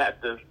have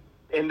to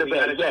in the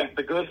bad,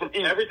 the good from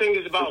evil. Everything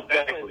is about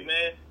balance,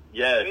 man.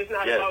 Yes, and it's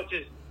not about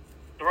just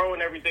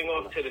throwing everything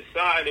off to the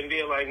side and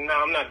being like,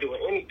 nah, I'm not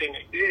doing anything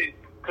they did,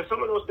 because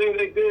some of those things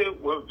they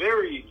did were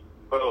very.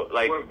 Bro,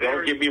 like,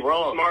 don't get me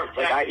wrong. Smart,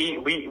 like,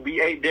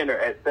 we ate dinner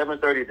at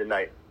 7:30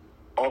 tonight,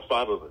 all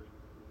 5 of us.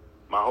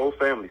 My whole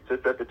family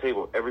sits at the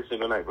table every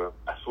single night, bro.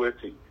 I swear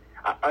to you.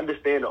 I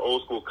understand the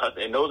old school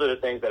custom, and those are the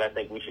things that I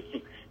think we should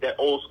keep. That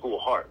old school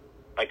heart,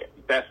 like,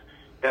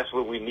 that's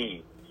what we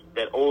need.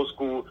 That old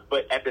school,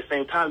 but at the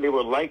same time, they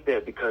were like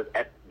that because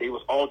they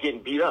was all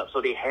getting beat up,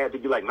 so they had to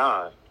be like,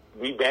 nah,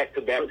 we back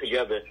to back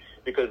together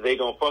because they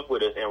gonna fuck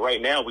with us. And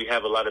right now, we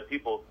have a lot of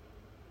people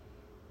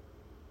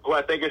who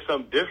I think is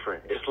something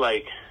different. It's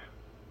like,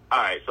 all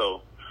right,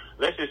 so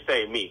let's just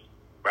say me,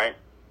 right?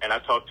 And I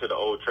talked to the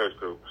old church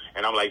group,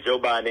 and I'm like, Joe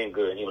Biden ain't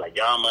good. And he's like,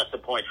 y'all must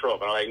appoint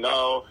Trump. And I'm like,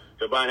 no,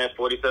 Joe Biden has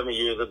 47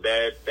 years of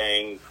bad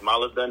things.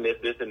 Kamala's done this,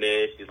 this, and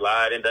this. She's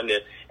lied and done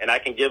this. And I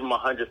can give them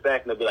 100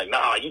 facts, and they'll be like,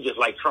 nah, you just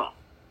like Trump.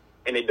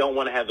 And they don't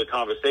want to have the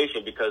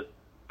conversation because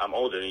I'm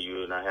older than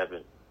you,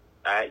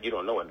 and you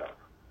don't know enough.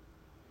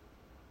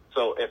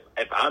 So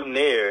if I'm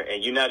there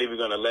and you're not even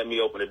going to let me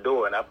open the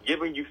door, and I've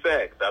given you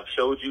facts, I've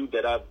showed you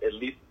that I've at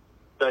least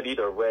studied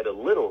or read a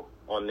little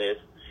on this,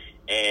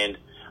 and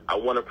I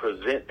want to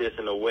present this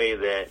in a way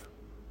that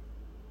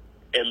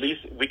at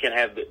least we can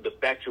have the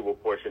factual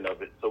portion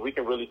of it, so we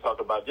can really talk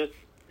about just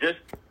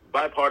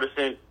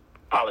bipartisan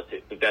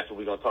politics, if that's what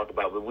we're going to talk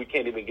about. But we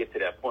can't even get to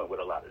that point with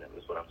a lot of them,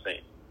 is what I'm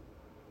saying.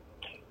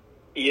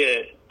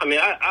 Yeah, I mean,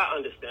 I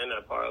understand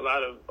that part. A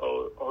lot of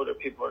older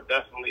people are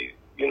definitely,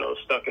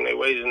 stuck in their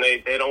ways, and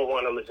they don't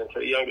want to listen to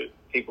the younger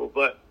people.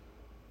 But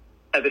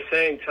at the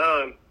same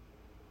time,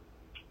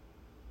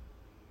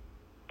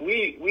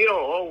 we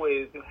don't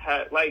always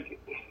have, like,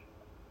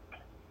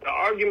 the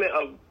argument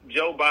of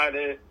Joe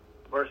Biden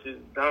versus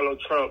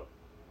Donald Trump.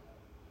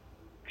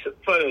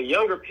 For the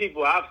younger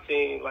people I've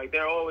seen, like,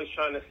 they're always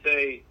trying to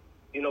say,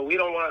 we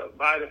don't want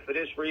Biden for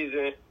this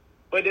reason.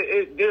 But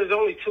there's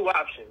only 2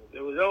 options.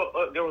 There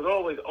was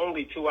always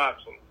only 2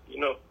 options.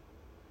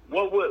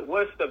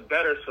 what's the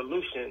better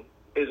solution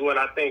is what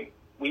I think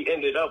we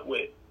ended up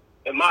with,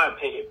 in my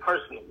opinion,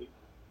 personally.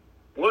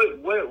 What's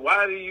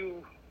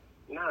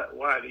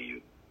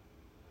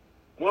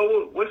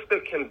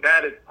the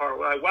combative part?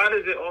 Like, why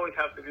does it always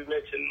have to be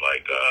mentioned,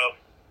 like,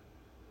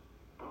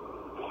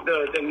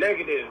 the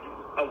negative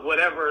of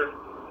whatever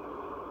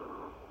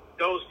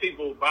those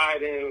people,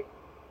 Biden,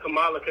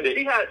 Kamala, because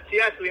she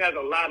actually has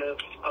a lot of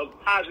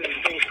positive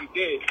things she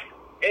did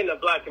in the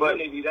black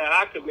community that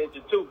I could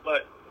mention too,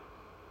 but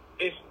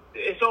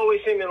it's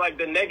always seeming like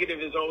the negative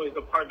is always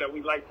the part that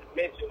we like to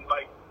mention,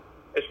 like,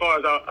 as far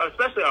as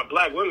especially our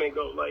black women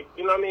go, like,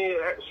 you know what I mean?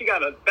 She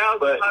got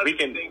 1,000 positive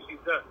things she's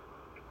done.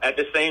 At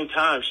the same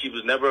time, she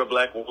was never a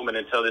black woman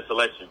until this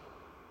election.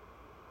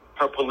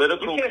 Her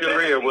political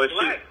career was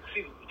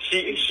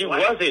she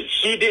wasn't.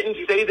 She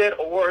didn't say that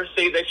or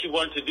say that she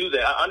wanted to do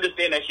that. I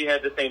understand that she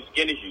had the same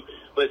skin as you,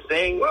 but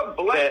saying what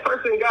black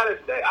person gotta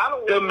say? I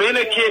don't.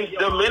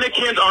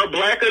 Dominicans are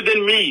blacker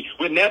than me,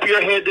 with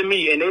nappier head than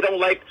me, and they don't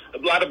like a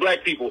lot of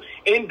black people.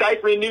 In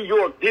Diaper, New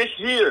York, this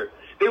year,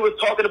 they was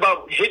talking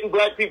about hitting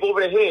black people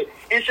over the head.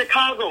 In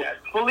Chicago,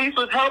 police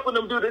was helping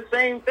them do the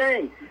same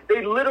thing.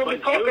 They literally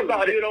talk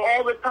about it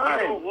all the time.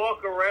 You don't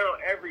walk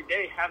around every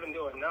day having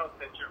to announce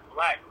that you're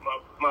black,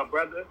 my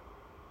brother.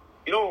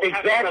 You don't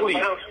exactly.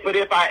 But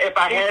if I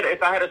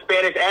had a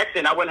Spanish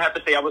accent, I wouldn't have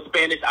to say I was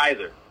Spanish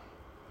either.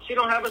 She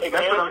don't have a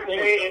Spanish accent.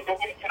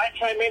 Can I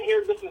chime in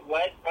here? This is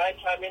Wes. Can I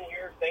chime in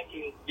here? Thank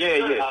you.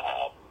 Yeah.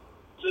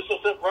 So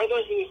the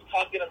brother who was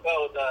talking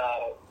about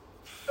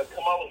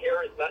Kamala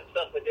Harris not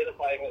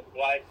self-identifying as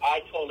black,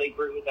 I totally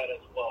agree with that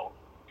as well.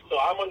 So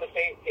I'm on the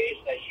same page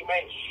that she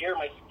might share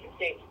my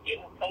same skin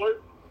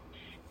color,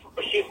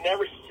 but she's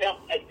never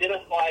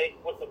self-identified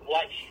with the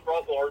black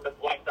struggle or the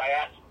black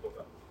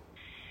diaspora.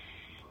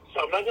 So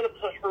I'm not going to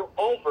push her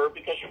over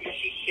because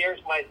she shares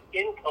my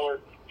skin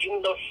color,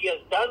 even though she has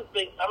done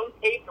things on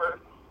paper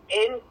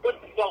and with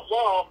the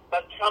law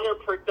that's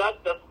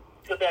counterproductive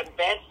to the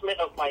advancement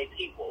of my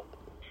people.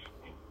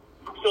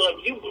 So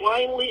if you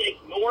blindly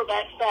ignore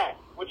that fact,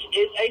 which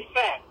is a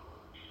fact,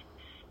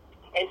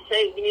 and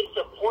say we need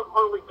to support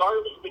her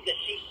regardless because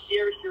she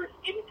shares your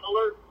skin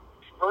color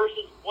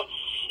versus what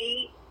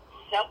she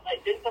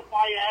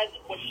self-identifies as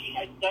and what she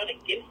has done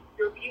against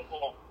your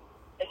people,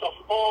 it's a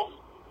false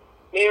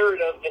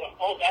narrative and a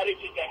false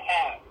attitude to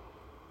have.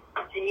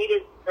 You need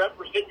to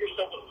represent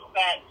yourself with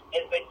facts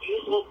and the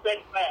usual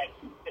set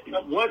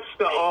facts. What's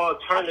the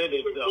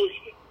alternative, though?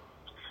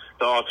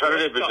 The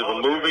alternative is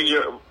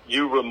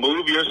you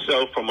remove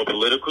yourself from a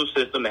political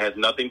system that has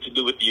nothing to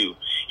do with you.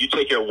 You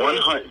take your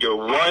 $1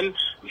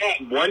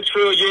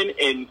 trillion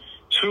and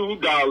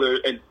 $2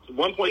 and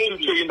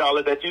 $1.2 trillion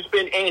that you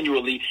spend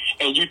annually,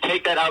 and you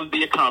take that out of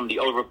the economy.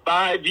 Over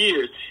 5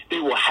 years, they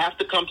will have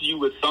to come to you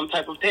with some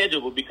type of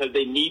tangible because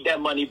they need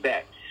that money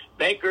back.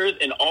 Bankers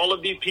and all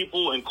of these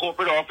people in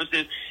corporate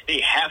offices,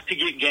 they have to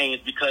get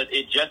gains because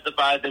it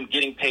justifies them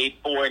getting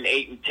paid $4 and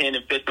 $8 and $10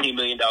 and $15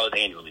 million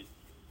annually.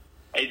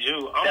 Hey,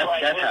 Jew, I'm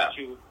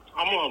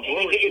on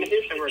board with you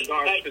in regards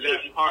to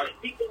that part.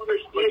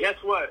 But guess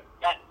what?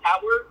 That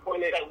power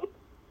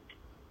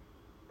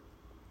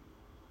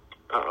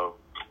Uh-oh.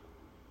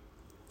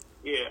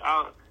 Yeah,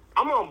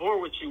 I'm on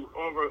board with you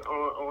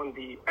on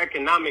the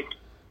economic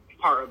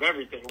part of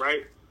everything,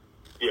 right?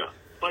 Yeah.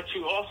 But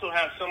you also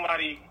have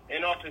somebody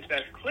in office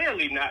that's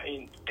clearly not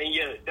in, and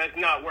yet that's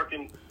not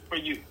working for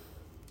you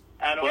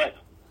at all. But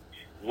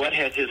what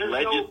has his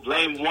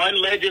name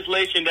one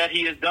legislation that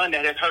he has done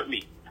that has hurt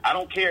me? I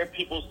don't care if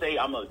people say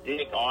I'm a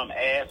dick or I'm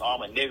ass or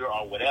I'm a nigger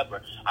or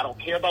whatever. I don't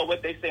care about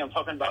what they say. I'm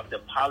talking about the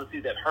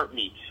policies that hurt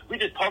me. We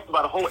just talked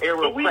about a whole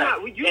era of crap.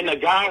 And the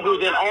guy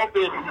who's in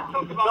office,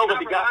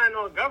 relying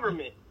on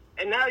government.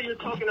 And now you're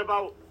talking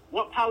about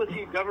what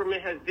policy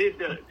government has did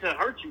to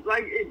hurt you.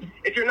 Like,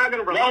 if you're not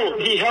going to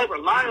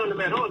rely on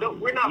them at all,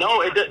 we're not.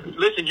 No,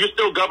 listen, you're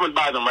still governed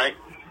by them, right?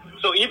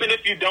 So even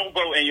if you don't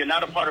vote and you're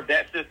not a part of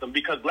that system,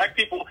 because black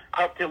people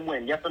helped him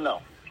win, yes or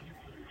no?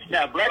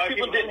 Now, black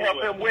people didn't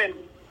help him win.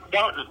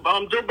 Joe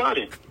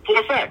Biden, for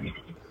a fact.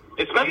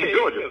 Especially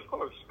Georgia. Of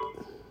course.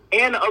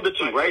 And the other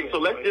two, right? So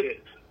let's just...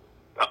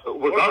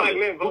 black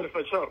men voted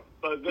for Trump.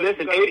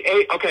 Listen,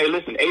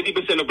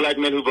 80% of black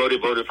men who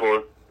voted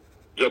for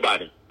Joe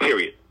Biden,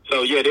 period.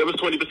 So, yeah, there was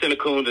 20% of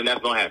coons, and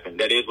that's going to happen.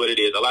 That is what it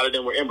is. A lot of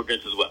them were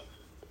immigrants as well.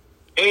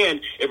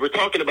 And if we're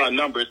talking about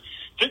numbers,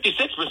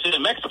 56%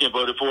 of Mexicans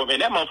voted for him, and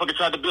that motherfucker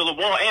tried to build a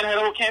wall and had a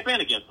whole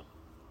campaign against him.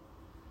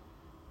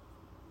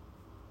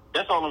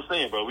 That's all I'm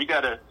saying, bro. We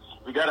gotta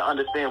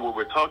understand what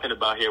we're talking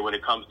about here when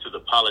it comes to the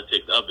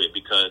politics of it,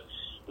 because,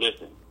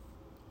 listen,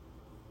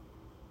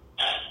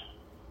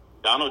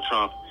 Donald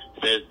Trump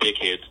says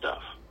dickhead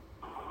stuff.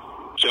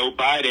 Joe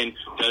Biden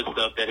does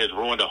stuff that has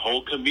ruined a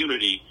whole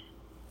community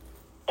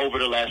over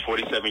the last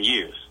 47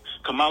 years.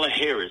 Kamala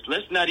Harris,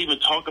 let's not even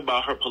talk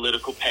about her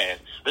political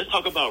past. Let's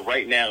talk about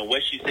right now and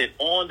what she said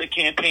on the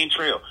campaign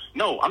trail.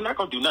 No, I'm not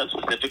going to do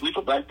nothing specifically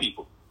for black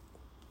people.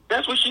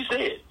 That's what she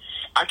said.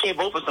 I can't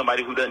vote for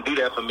somebody who doesn't do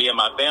that for me and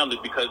my family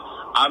because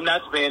I'm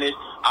not Spanish,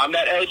 I'm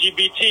not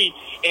LGBT,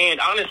 and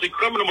honestly,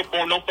 criminal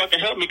reform don't fucking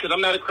help me because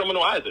I'm not a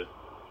criminal either.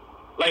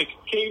 Like,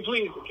 can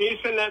you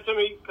send that to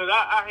me? Because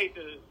I hate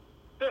to.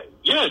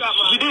 Yes,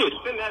 she did.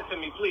 Send that to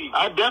me, please.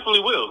 I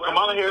definitely will. Well,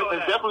 Kamala Harris has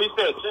definitely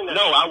said,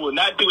 no, I will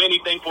not do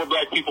anything for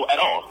black people at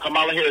all.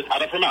 Kamala Harris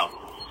out of her mouth.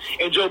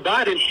 And Joe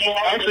Biden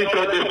actually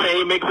said the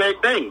same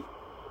exact thing.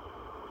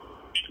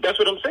 That's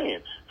what I'm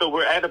saying. So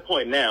we're at a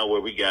point now where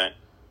we got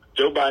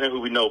Joe Biden, who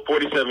we know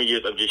 47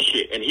 years of just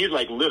shit, and he's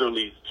like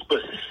literally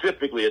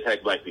specifically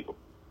attacked black people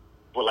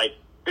for like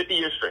 50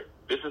 years straight.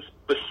 This is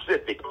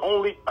specific.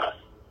 Only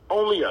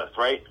us,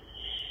 right?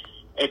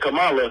 And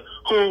Kamala,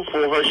 who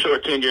for her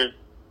short tenure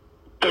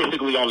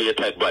basically only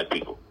attacked black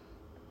people.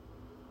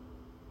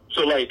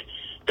 So like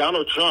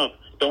Donald Trump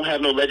don't have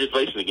no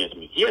legislation against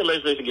me. He had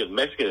legislation against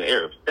Mexicans and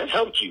Arabs. That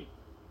helped you.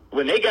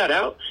 When they got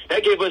out,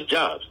 that gave us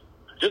jobs.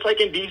 Just like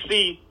in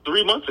D.C.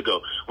 3 months ago,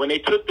 when they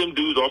took them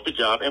dudes off the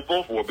job in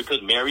 4th Ward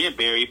because Marion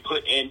Barry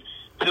put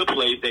into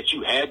place that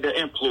you had to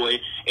employ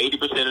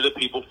 80% of the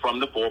people from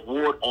the 4th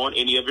Ward on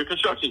any of your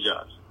construction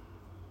jobs.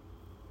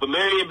 But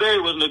Marion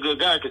Barry wasn't a good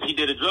guy because he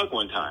did a drug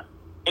one time,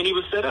 and he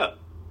was set up.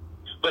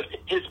 But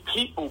his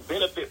people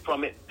benefit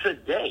from it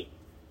today.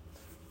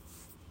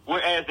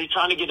 Whereas they're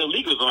trying to get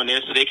illegals on there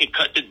so they can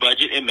cut the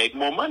budget and make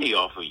more money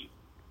off of you.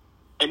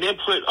 And then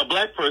put a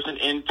black person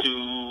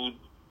into,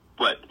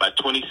 by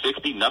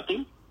 2060,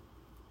 nothing?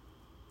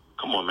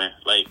 Come on, man.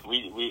 Like,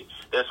 we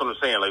that's what I'm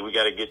saying. Like, we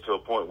got to get to a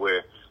point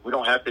where we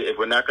don't have to, if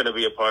we're not going to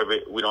be a part of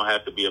it, we don't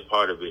have to be a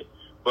part of it.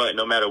 But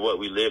no matter what,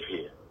 we live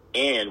here.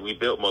 And we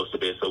built most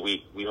of it, so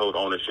we hold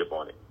ownership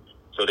on it.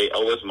 So they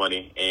owe us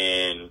money,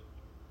 and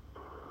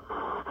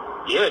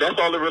yeah, that's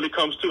all it really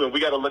comes to. And we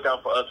got to look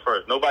out for us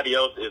first. Nobody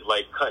else is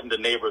like cutting the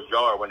neighbor's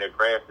yard when their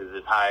grass is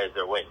as high as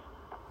their waist.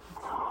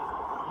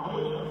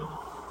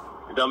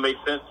 It doesn't make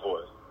sense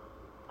for us.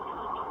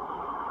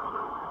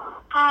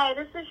 Hi,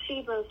 this is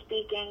Sheba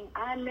speaking.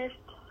 I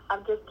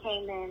just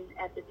came in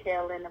at the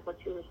tail end of what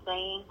you were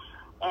saying,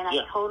 and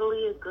I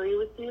totally agree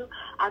with you.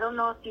 I don't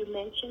know if you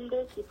mentioned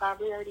this. You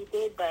probably already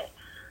did, but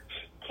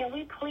can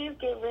we please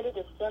get rid of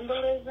the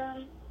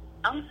symbolism?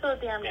 I'm so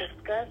damn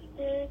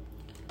disgusted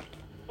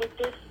with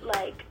this,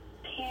 like,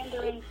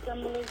 pandering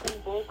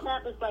symbolism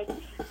bullcrap. It's like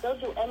they'll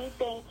do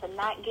anything to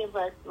not give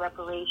us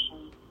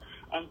reparations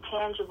and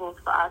tangibles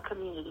for our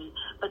community,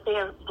 but they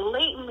are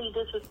blatantly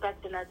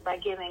disrespecting us by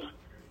giving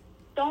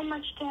so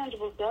much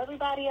tangibles to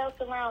everybody else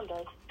around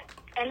us.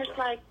 And it's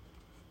like,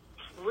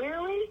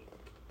 really?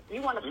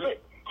 You want to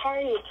put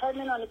Harriet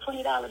Tubman on a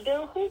 $20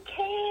 bill? Who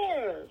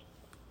cares?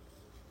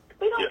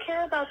 We don't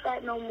care about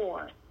that no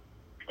more.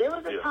 There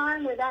was a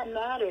time where that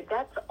mattered.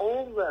 That's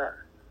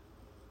over.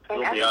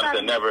 And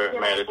Beyonce never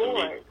mattered to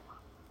me.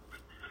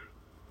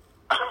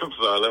 I'm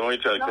sorry, let me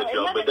try to cut you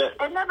off. But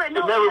it never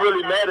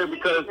really mattered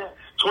because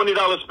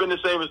 $20 spend the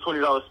same as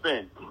 $20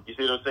 spend. You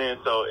see what I'm saying?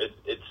 So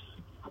it's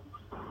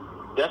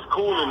that's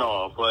cool and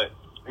all, but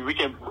we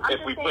can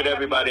if we put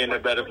everybody in a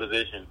better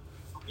position.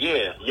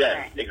 Yeah,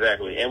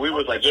 exactly. And we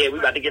was like, we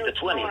about to get to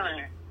 20.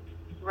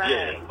 Right.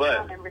 Yeah,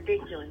 but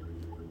ridiculous.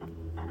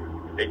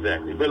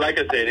 Exactly. But like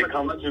I said, it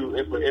comes to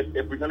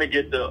if we're gonna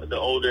get the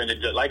older and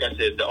like I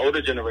said, the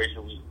older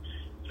generation.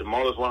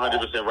 Jamal is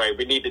 100% right.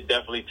 We need to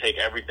definitely take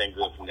everything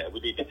good from that. We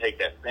need to take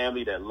that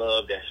family, that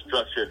love, that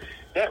structure,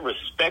 that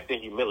respect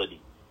and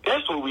humility.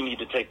 That's what we need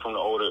to take from the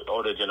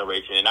older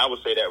generation. And I would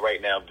say that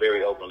right now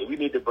very openly. We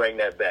need to bring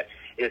that back.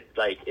 It's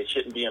like it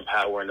shouldn't be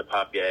empowering to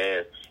pop your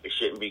ass. It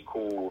shouldn't be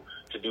cool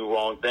to do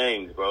wrong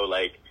things, bro.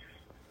 Like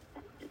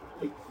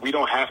we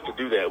don't have to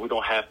do that. We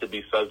don't have to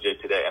be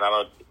subject to that. And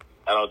I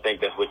don't think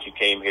that's what you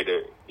came here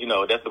to.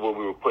 That's what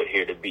we were put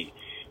here to be.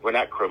 We're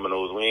not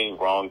criminals. We ain't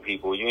wrong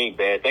people. You ain't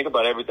bad. Think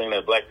about everything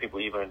that black people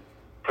even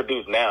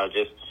produce now,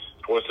 just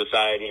for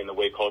society and the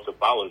way culture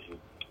follows you.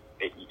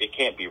 It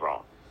can't be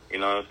wrong. You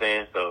know what I'm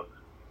saying?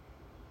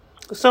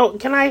 So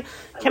can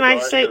I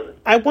say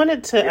I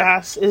wanted to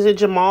ask? Is it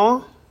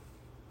Jamal?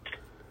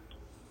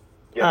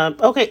 Yeah.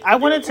 Okay, I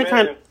wanted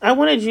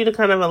you to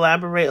kind of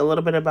elaborate a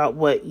little bit about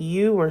what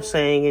you were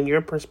saying and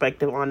your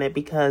perspective on it,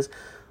 because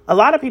a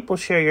lot of people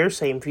share your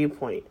same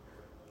viewpoint.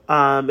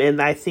 And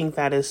I think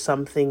that is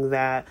something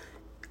that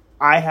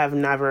I have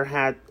never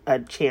had a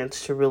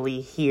chance to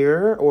really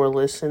hear or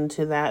listen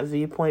to that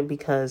viewpoint,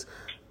 because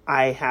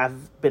I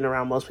have been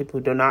around most people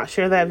who do not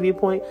share that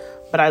viewpoint.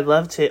 But I'd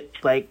love to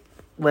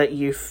let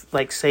you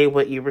say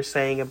what you were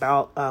saying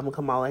about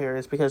Kamala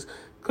Harris, because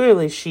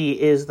clearly she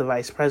is the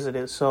vice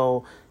president.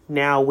 So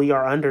now we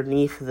are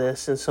underneath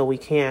this, and so we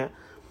can't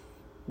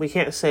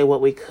say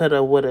what we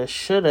coulda, woulda,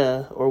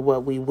 shoulda, or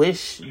what we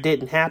wish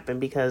didn't happen,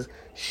 because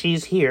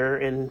she's here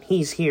and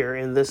he's here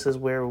and this is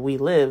where we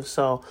live.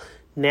 So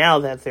now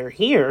that they're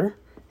here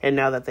and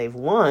now that they've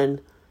won,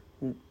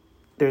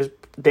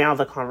 now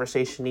the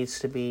conversation needs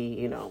to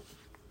be,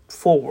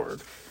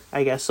 forward,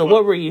 I guess. So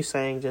what were you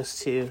saying,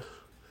 just to...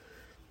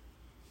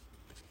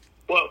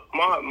 Well,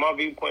 my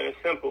viewpoint is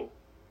simple.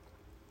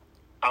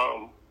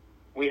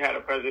 We had a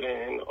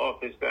president in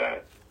office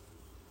that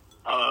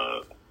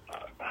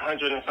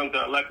 100 and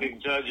something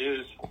elected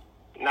judges,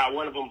 not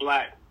one of them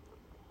black.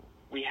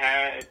 We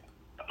had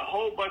a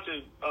whole bunch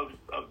of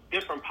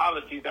different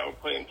policies that were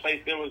put in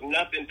place. There was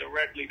nothing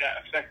directly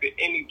that affected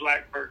any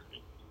black person.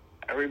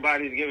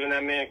 Everybody's giving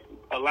that man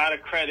a lot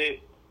of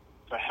credit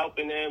for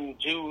helping them.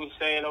 Jews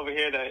saying over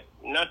here that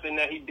nothing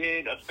that he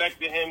did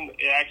affected him.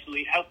 It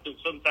actually helped him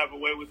some type of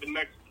way with the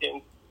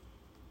Mexicans.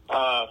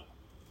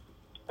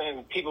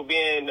 And people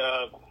being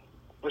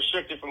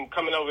restricted from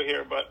coming over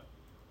here. But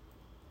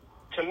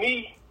to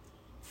me,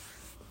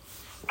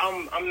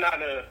 I'm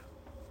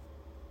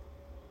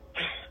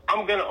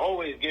going to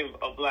always give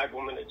a black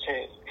woman a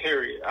chance,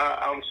 period.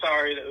 I'm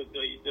sorry that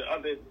the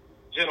other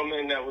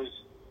gentleman that was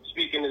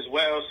speaking as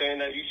well, saying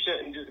that you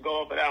shouldn't just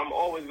go up and I'm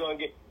always going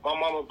to get my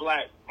mama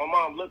black. My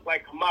mom looked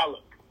like Kamala.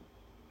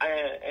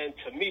 And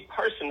to me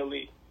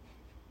personally,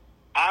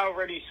 I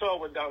already saw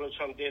what Donald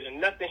Trump did,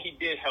 and nothing he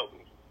did helped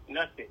me.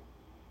 Nothing.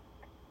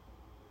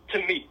 To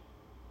me.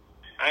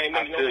 I ain't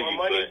make no more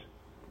money.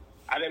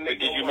 I didn't make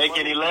no more money. Did you make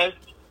any less?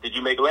 Did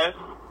you make less?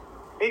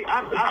 Hey,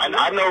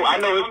 I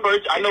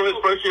know his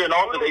first year in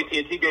office,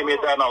 AT&T gave me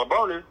 $1,000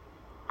 bonus.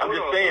 I'm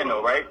just saying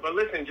though, right? But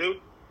listen,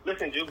 Jude.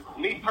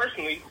 Me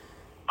personally,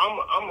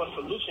 I'm a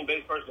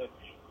solution-based person.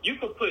 You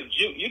could put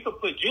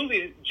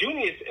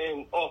Junius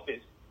in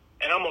office,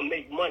 and I'm gonna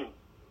make money.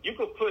 You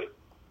could put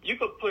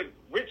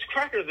Rich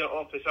Crackers in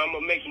office, I'm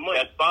gonna make money.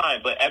 That's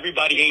fine, but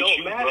everybody ain't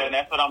you, bro, and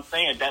that's what I'm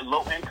saying. That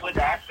low-income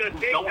guys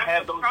don't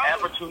have those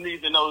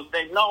opportunities and those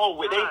things.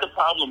 No, it ain't the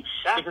problem.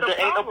 Because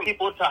there ain't no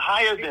people to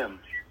hire them.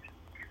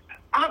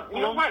 What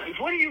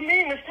do you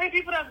mean? The same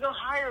people that's gonna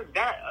hire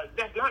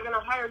that's not gonna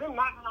hire them,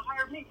 not gonna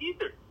hire me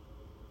either.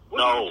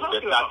 No,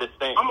 that's not the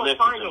same. I'm gonna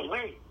find a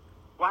way.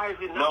 Why is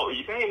it not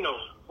the same though?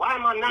 Why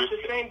am I not the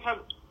same type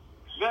of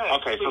guy?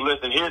 Okay, so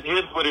listen,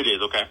 here's what it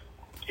is, okay?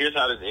 Here's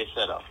how it's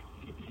set up.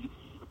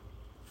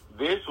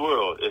 This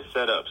world is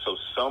set up so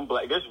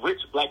there's rich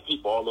black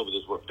people all over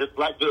this world. There's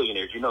black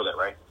billionaires, you know that,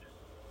 right?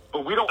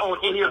 But we don't own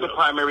any of the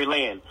primary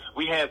land.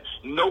 We have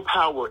no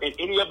power in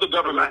any of the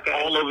government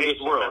all over this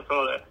world.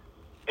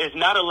 It's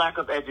not a lack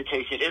of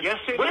education. Yes,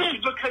 it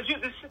is, because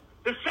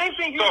the same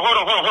thing. So hold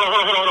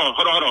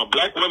on.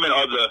 Black women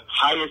are the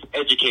highest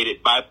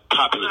educated by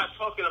populace. I'm not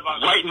talking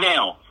about right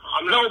now.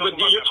 But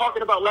you're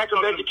talking about lack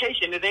of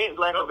education. It ain't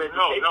lack of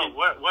education.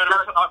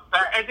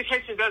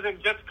 Education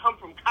doesn't just come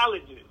from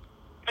colleges.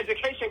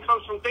 Education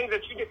comes from things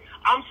that you do.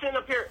 I'm sitting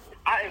up here.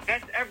 I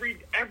invest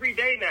every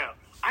day now.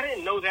 I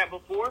didn't know that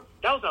before.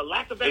 That was a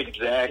lack of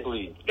education.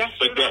 Exactly. That's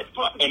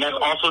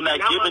also not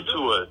given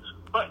to us.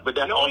 But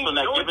that's also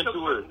not given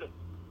to us.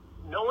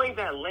 Knowing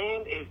that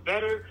land is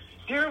better.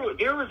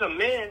 There was a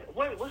man.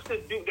 What's the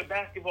dude, the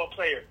basketball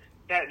player?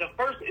 That the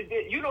first,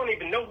 you don't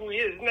even know who he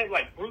is. His name's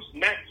like Bruce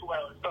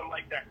Maxwell or something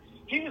like that.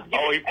 He was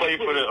given he played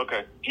equity. for the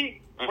okay.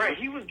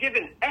 He was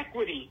given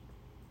equity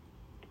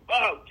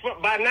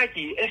by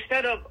Nike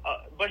instead of,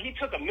 but he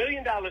took $1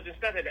 million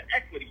instead of the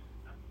equity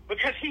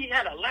because he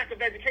had a lack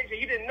of education.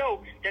 He didn't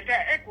know that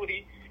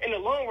equity in the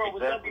long run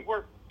was going to be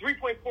worth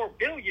 $3.4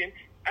 billion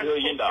as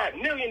opposed to that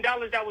 $1 million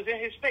that was in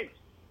his face.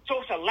 So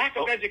it's a lack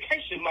of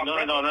education, my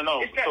brother.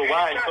 No. So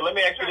why? So let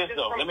me ask you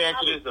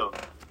this though.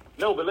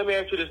 No, but let me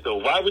ask you this though.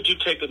 Why would you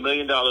take $1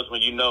 million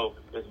when you know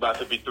it's about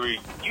to be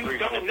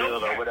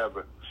 $300 or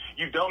whatever?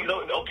 You don't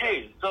know.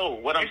 Okay, so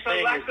what I'm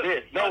saying is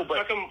this. No,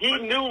 but he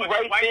knew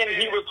right then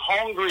he was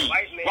hungry.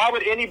 Why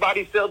would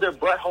anybody sell their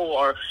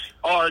butthole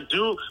or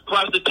do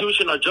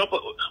prostitution or jump?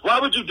 Why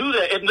would you do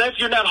that unless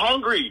you're not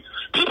hungry?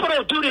 People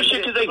don't do this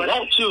shit because they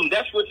want to.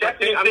 That's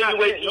the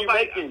insinuation you're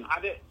making. I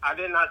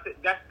did not say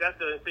that's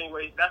the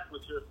insinuation.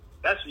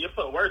 You're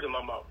putting words in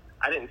my mouth.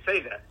 I didn't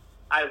say that.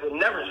 I would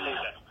never say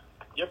that.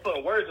 You're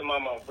putting words in my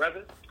mouth,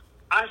 brother.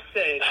 I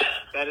said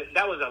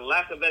that was a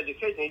lack of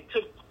education.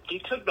 He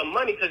took the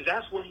money because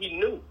that's what he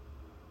knew.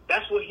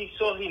 That's what he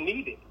saw he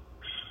needed.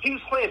 He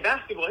was playing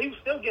basketball. He was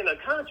still getting a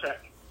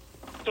contract.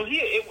 So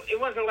it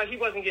wasn't like he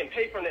wasn't getting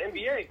paid from the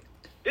NBA.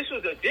 This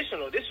was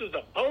additional. This was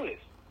a bonus.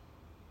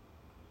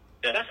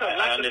 That's a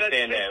lack of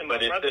education,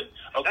 but it's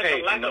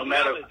okay. No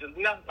matter.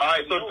 All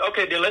right. So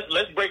okay, then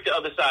let's break the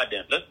other side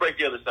then.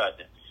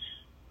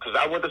 Because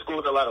I went to school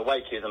with a lot of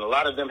white kids, and a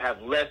lot of them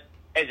have less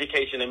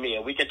education than me,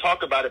 and we can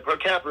talk about it per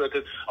capita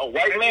because a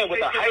white man with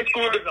a high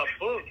school is a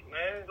book,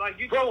 man. Like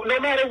bro, no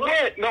matter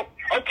what, no,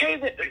 okay,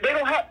 they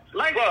don't have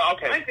life. Well,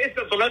 okay,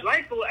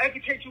 life will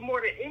educate you more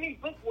than any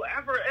book will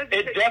ever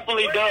educate. It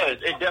definitely does.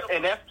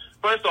 And that's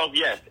first off,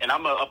 yes, and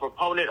I'm a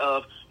proponent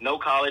of no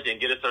college and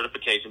get a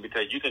certification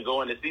because you can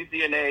go into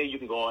CCNA, you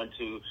can go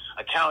into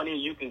accounting,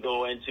 you can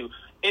go into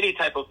any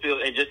type of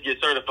field and just get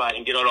certified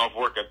and get it off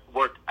work,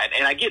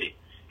 and I get it.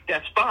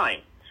 That's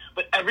fine.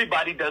 But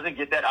everybody doesn't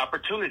get that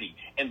opportunity.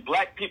 And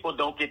black people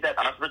don't get that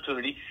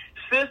opportunity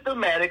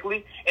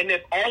systematically. And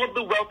if all of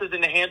the wealth is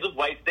in the hands of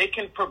whites, they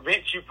can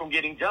prevent you from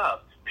getting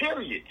jobs,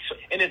 period.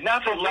 And it's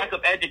not from lack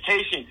of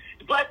education.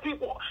 Black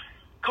people,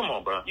 come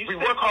on, bro. We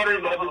work harder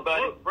than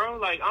everybody. Book, bro,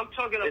 like, I'm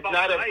talking about... It's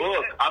not a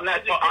book. I'm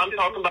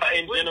talking about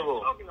in general.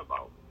 What are you talking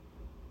about?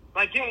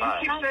 Like, you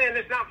keep saying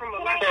it's not from a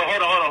lack of...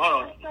 Hold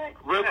on.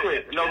 Real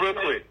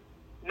quick.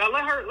 Now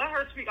let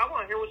her speak. I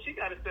want to hear what she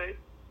got to say.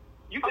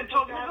 You can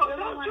talk this whole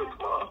time too.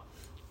 Come on.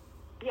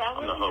 Yeah,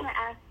 I really want to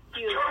ask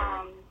you,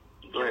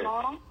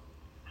 Jamal.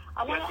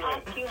 I want to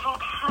ask you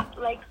how,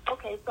 like,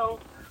 okay, so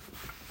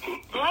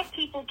Black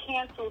people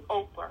canceled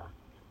Oprah.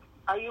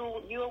 Are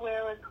you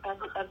aware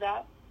of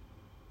that?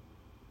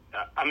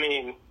 I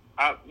mean,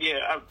 I'm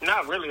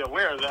not really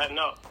aware of that.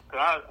 No, 'cause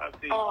I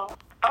see. Oh,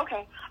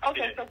 okay.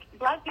 Yeah. So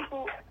Black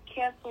people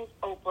canceled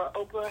Oprah.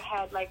 Oprah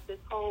had like this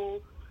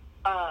whole,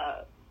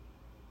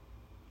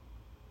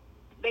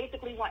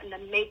 basically wanting to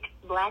make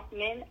Black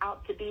men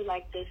out to be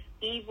like this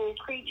evil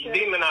creature.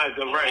 Demonize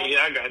them, right?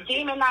 Yeah, I got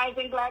you.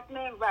 Demonizing Black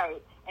men,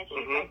 right? And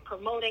she's like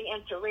promoting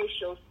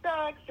interracial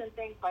sex and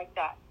things like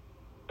that.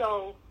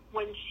 So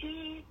when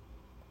she,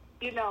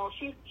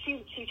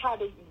 she tried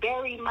to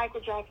bury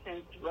Michael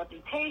Jackson's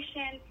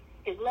reputation,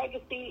 his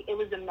legacy. It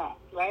was a mess,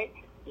 right?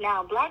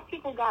 Now, Black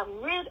people got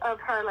rid of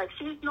her, like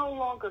she's no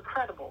longer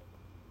credible.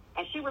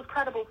 And she was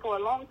credible for a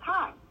long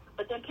time.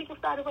 But then people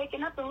started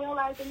waking up and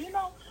realizing,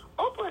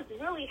 Oprah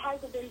really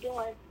hasn't been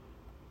doing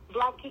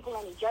Black people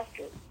any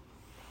justice.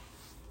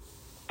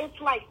 It's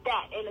like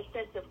that in a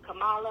sense of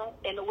Kamala,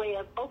 in the way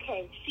of,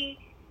 okay, she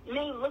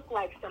may look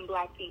like some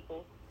Black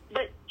people,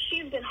 but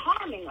she's been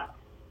harming us.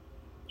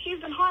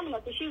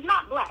 And she's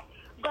not Black.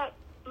 But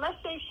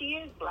let's say she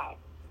is Black.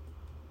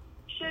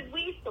 Should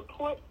we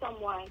support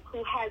someone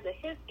who has a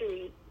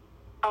history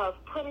of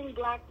putting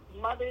Black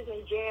mothers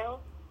in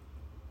jail,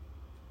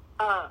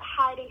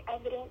 hiding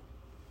evidence,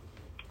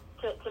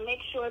 to make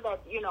sure that,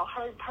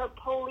 her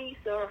police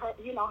or her,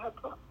 her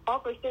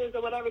officers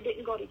or whatever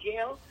didn't go to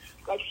jail?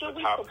 Like, should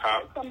we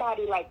support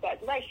somebody like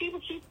that? Like,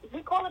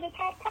 we call it a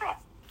top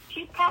cop.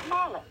 She's Cop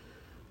Marla.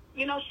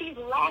 She's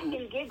laughed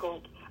and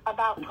giggled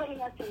about putting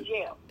us in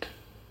jail.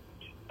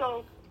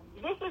 So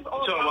this is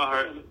all about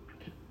her.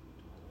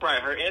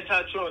 Right, her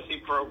anti-truancy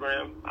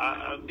program.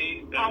 I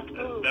see that's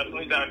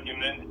definitely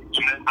documented.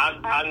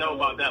 I know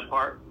about that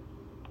part,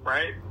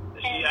 right?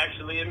 She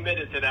actually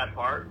admitted to that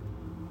part.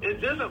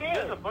 There's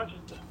a bunch of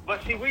stuff.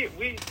 But see, what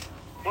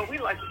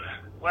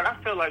I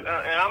feel like, and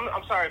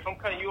I'm sorry if I'm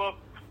cutting you off.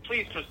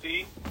 Please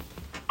proceed.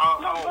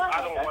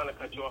 I don't want to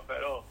cut you off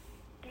at all.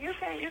 You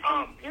can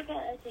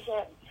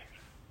interject.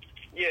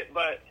 Yeah,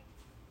 but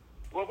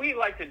what we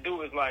like to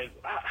do is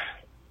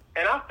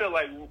and I feel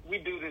like we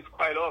do this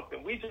quite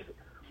often. We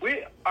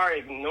are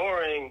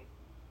ignoring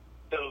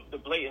the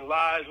blatant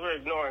lies. We're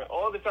ignoring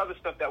all this other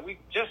stuff that we've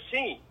just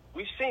seen.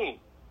 We've seen.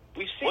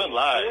 What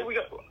lies?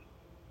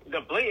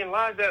 The blatant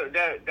lies that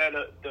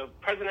the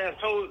president has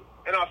told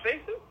in our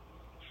faces.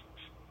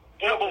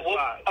 Yeah, but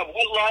what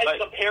lies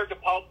compared to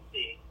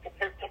policy?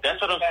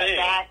 That's what I'm saying.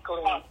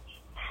 Exactly.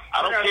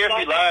 I don't care if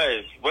he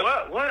lies.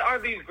 What are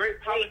these great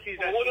policies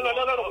that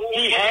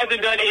he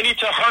hasn't done any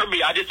to hurt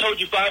me? I just told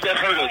you 5 that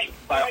hurt us.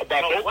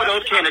 By both of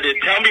those candidates.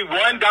 Tell me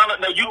 $1.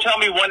 No, you tell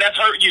me one that's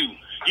hurt you.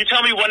 You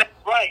tell me one.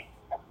 Right.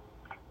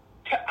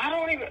 I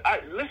don't even.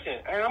 Listen,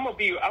 and I'm gonna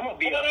be. No.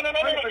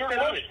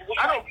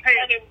 I don't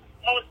pay.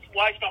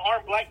 Lies to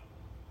harm Black.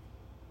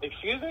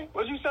 Excuse me?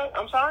 What'd you say?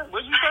 I'm sorry.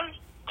 What'd you say?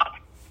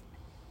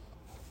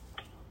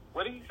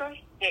 What did you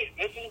say? Hey,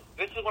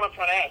 this is what I'm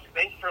trying to ask.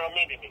 Thanks for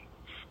unmuting me.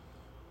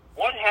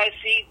 What has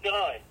he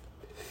done,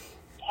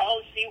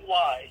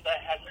 policy-wise,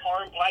 that has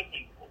harmed Black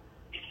people,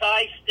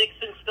 besides Sticks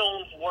and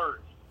Stone's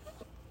words?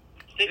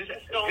 Sticks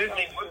and Stone's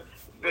words.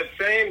 The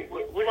same.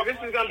 This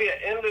is going to be an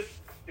endless.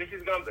 This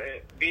is going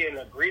to be an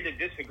agree to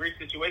disagree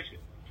situation,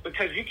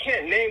 because you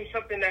can't name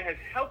something that has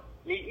helped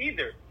me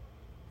either.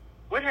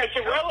 What has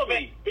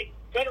irrelevant? Right.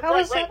 But the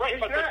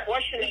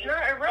question is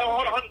not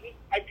irrelevant. Hold on.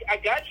 I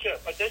got you,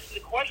 but this is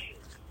the question.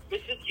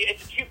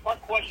 It's a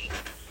two-part question.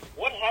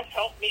 What has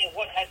helped me and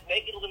what has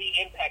negatively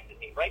impacted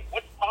me, right?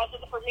 What's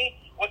positive for me?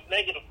 What's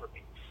negative for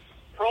me?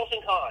 Pros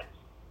and cons.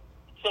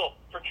 So,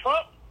 for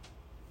Trump,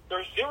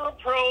 there's 0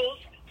 pros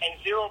and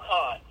 0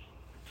 cons.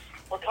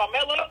 For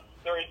Kamala,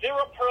 there are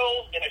 0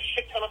 pros and a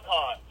shit ton of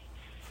cons.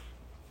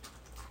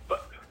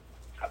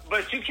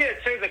 But you can't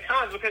say the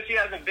cons because she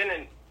hasn't been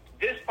in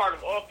this part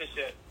of office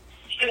yet.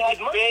 She has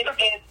been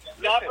in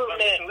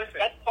government.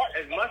 Listen,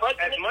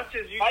 as much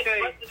as you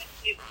say,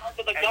 is part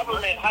of the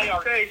government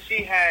hierarchy.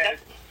 She has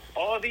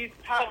all these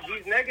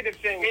negative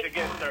things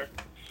against her.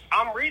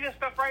 I'm reading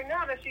stuff right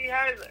now that she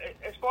has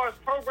as far as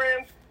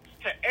programs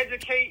to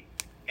educate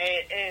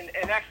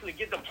and actually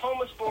get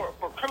diplomas for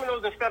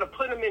criminals instead of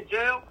putting them in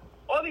jail.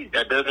 All these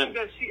things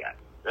that she.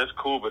 That's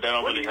cool, but that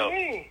don't really help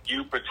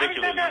you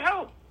particularly. How does that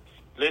help?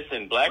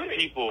 Listen, Black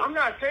people. I'm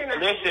not saying that.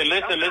 Listen.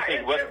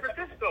 San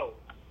Francisco.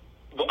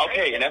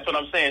 Okay, and that's what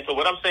I'm saying. So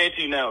what I'm saying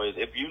to you now is,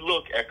 if you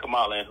look at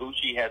Kamala and who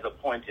she has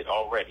appointed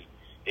already,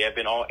 they have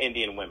been all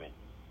Indian women.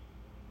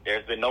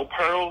 There's been no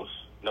pearls,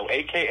 no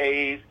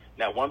AKAs,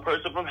 not one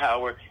person from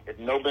Howard. There's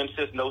no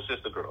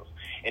sister girls.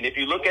 And if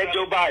you look at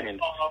Joe Biden,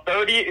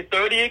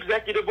 30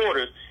 executive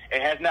orders,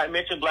 it has not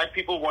mentioned Black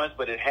people once,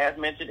 but it has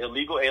mentioned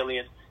illegal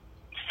aliens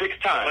 6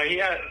 times. But he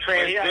has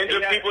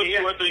transgender people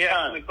 2 or 3 times. He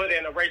actually put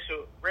in a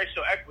racial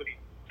equity.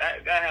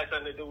 That has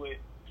something to do with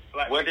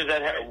Black what people.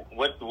 Does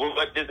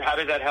that? How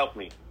does that help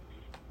me?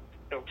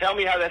 So tell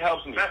me how that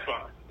helps me. That's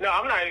fine. No,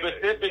 I'm not even.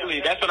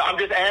 Specifically, that's what I'm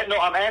just asking. No,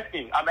 I'm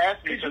asking. I'm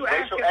asking because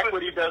racial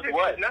equity does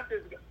what?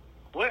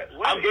 What?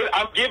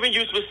 I'm giving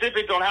you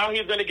specifics on how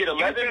he's going to get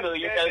 11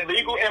 million as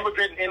legal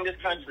immigrants in this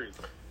country.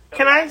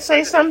 Can I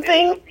say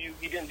something?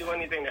 He didn't do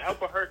anything to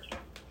help or hurt you.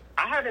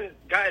 I haven't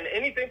gotten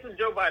anything from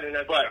Joe Biden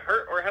that's going to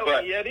hurt or help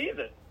me yet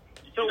either.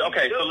 So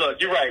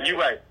look, you're right. So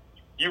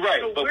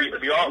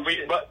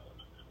but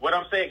what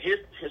I'm saying,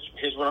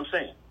 here's what I'm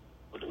saying.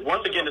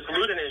 Once again, the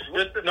solution is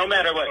no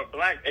matter what,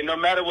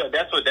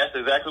 that's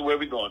exactly where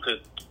we're going. Because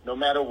no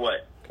matter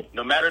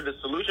the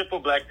solution for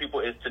black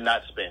people is to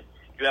not spend.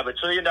 You have $1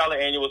 trillion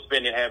annual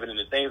spending habit, and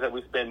the things that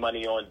we spend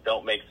money on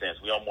don't make sense.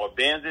 We own more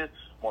Benzes,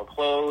 more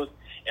clothes,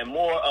 and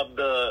more of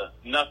the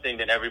nothing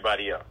than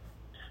everybody else.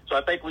 So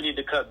I think we need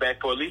to cut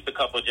back for at least a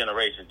couple of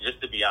generations, just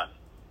to be honest.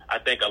 I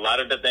think a lot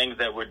of the things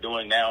that we're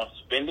doing now,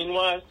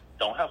 spending-wise,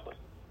 don't help us.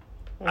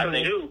 I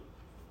think.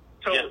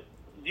 So,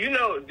 do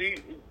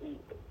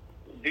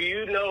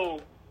you know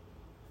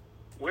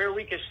where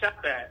we can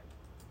shop at?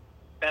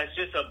 That's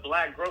just a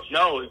black grocery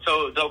store. No,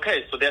 so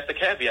that's the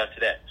caveat to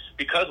that.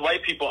 Because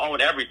white people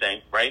own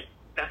everything, right?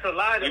 That's a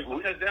lie.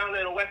 Because down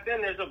in the West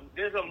End, there's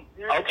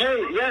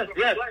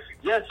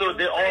yes. So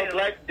there are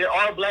black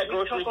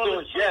grocery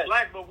stores. Yes,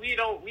 black, but we're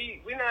not.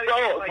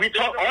 All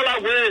I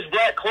wear is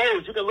black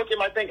clothes. You can look at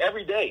my thing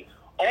every day.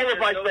 All of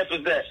my stuff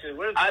is that.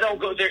 I don't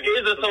go. There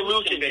is a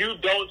solution.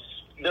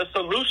 The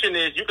solution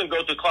is you can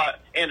go to Clark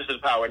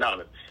Anderson's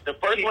Powernomics. The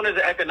first one is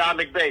an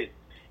economic base.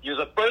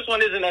 The first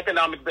one is an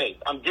economic base.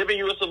 I'm giving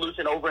you a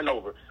solution over and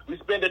over. We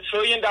spend $1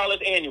 trillion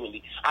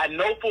annually. I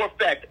know for a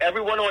fact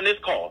everyone on this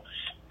call,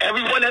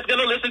 everyone that's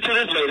going to listen to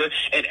this later,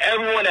 and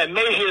everyone that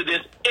may hear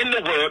this in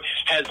the world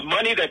has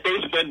money that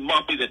they spend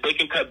monthly that they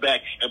can cut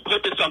back and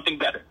put to something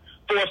better,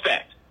 for a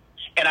fact.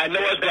 And I know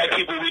as black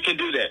people we can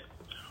do that.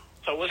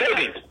 So what's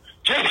savings?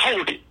 Just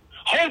hold it.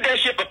 Hold that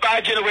shit for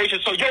 5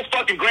 generations so your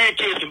fucking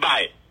grandkids can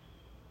buy it.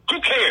 Who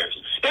cares?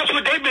 That's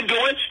what they've been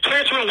doing,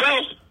 transferring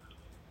wealth.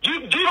 You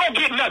don't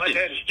get nothing.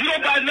 You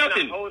don't buy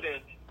nothing.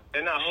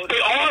 They're not holding.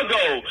 They are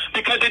though,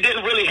 because they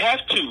didn't really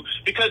have to,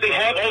 because they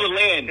have all the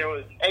land.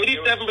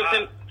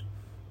 87%.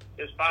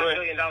 There's $5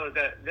 billion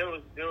that there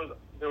was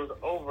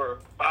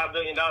over $5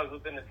 billion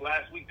within this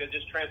last week that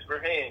just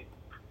transferred hands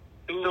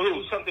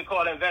through something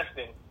called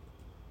investing.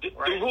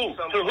 Right? To who?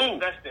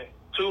 Investing.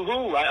 To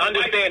who? I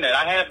understand that.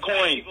 I have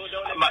coins.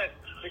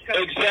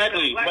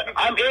 Exactly.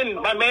 I'm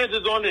in. My man's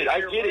is on it.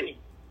 I get it.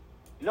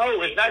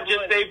 No, it's not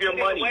just save your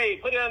money.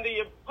 Put it under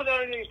your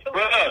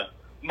Bruh,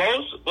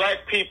 most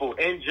black people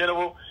in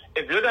general,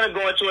 if you're going to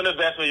go into an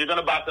investment, you're going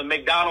to buy some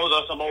McDonald's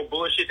or some old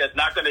bullshit that's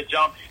not going to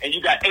jump, and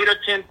you got $8 or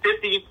 $10,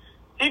 $50,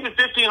 even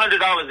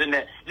 $1,500 in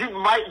that. You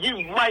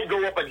might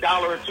go up $1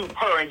 or $2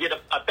 per and get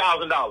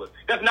 $1,000.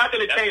 That's not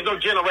going to change no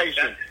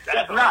generation.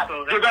 That's not.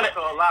 You're going to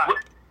a lot.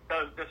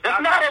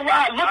 That's not a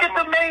lot. Look at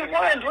the main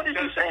ones. What are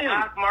you saying?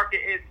 The stock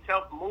market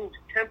itself moves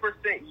 10%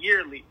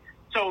 yearly.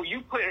 So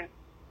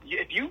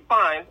if you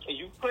find and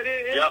you put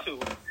it into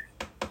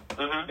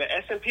the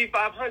S&P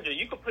 500,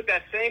 you can put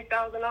that same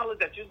 $1,000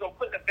 that you're gonna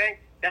put in the bank.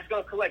 That's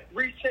gonna collect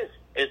 3 cents.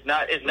 It's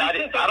not. I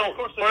don't.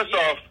 First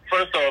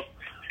off,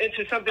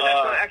 into something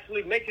that's gonna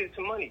actually make it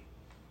to money.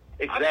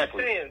 Exactly. I'm just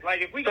saying,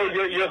 like if we. So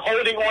you're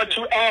holding on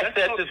to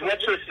assets, is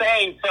what you're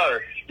saying,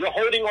 sir. You're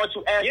holding on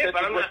to assets, is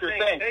what you're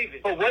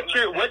saying. But what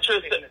you're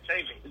saying,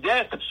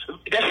 that's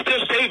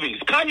still savings.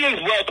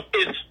 Kanye's wealth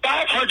is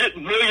 $500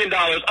 million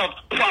of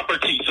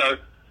property, sir.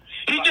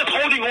 He's just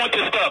holding on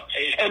to stuff,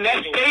 and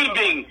that's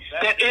saving.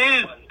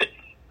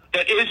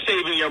 That is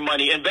saving your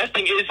money.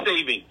 Investing is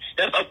saving.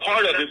 That's a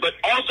part of it. But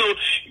also,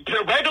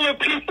 the regular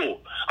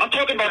people. I'm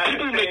talking about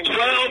people who make listen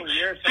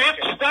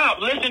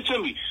to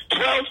me,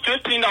 $12,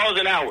 $15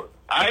 an hour.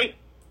 All right.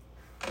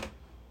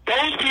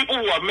 Those people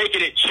who are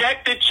making it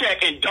check to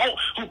check and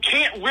who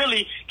can't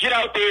really get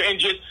out there and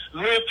just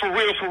live for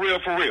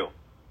real.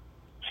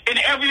 And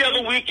every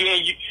other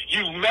weekend,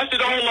 you mess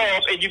it all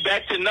off and you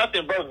back to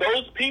nothing, bro.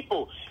 Those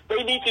people,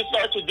 they need to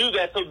start to do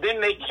that so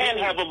then they can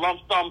have a lump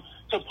sum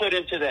to put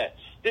into that.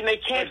 Then they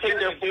can take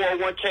their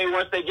 401k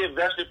once they get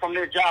vested from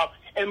their job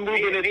and move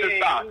it into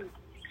stock.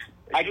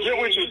 I get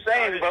what you're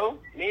saying, bro.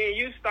 Me and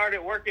you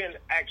started working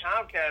at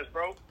Comcast,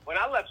 bro. When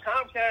I left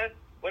Comcast,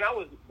 when I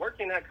was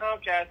working at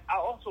Comcast, I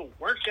also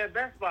worked at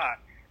Best Buy.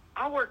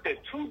 I worked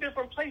at 2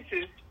 different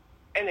places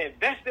and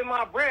invested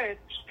my bread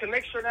to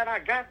make sure that I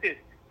got this.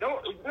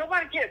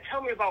 Nobody can't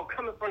tell me about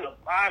coming from the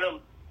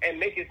bottom and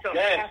making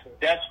something happen.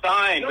 That's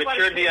fine, but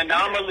you're the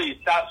anomaly.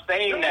 Stop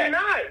saying that.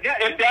 Not.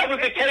 If that was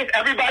the case,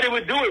 everybody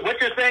would do it.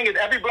 What you're saying is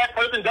every black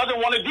person doesn't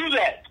want to do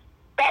that.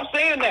 Stop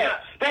saying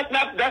that. That's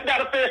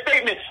not a fair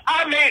statement.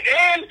 I made it,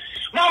 and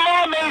my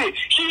mom made it.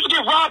 She used to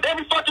get robbed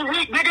every fucking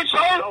week, nigga.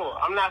 No,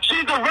 I'm not.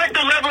 She's the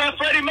record level of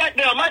Freddie Mac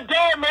now. My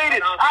dad made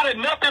it out of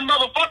nothing,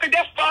 motherfucker.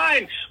 That's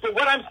fine. But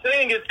what I'm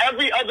saying is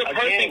every other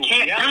person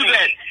can't do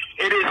that.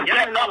 It is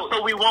set up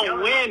so we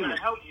won't win.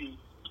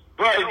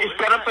 Bro, it's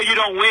set up so you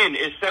don't win.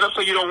 It's set up so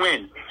you don't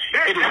win.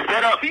 It is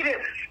set up.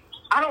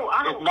 I don't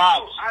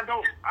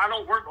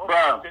work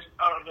on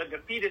the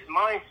defeatist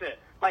mindset.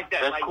 like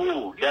that. That's like,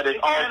 cool. That is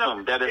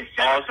awesome. That is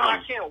awesome. So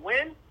I can't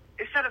win.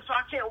 Instead of so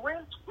I can't win.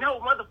 No,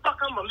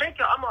 motherfucker, I'm gonna make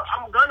it.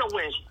 I'm gonna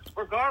win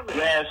regardless.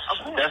 Yes,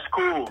 that's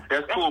cool.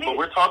 That's cool. But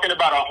we're talking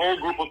about a whole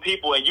group of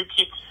people, and you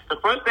keep the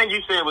first thing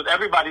you said was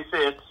everybody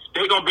says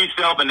they're gonna be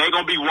self and they're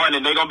gonna be one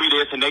and they're gonna be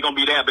this and they're gonna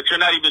be that. But you're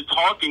not even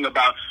talking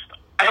about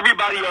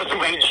everybody else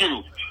who ain't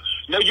you.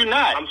 No, you're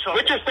not.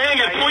 What you're saying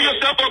is pull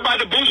yourself up by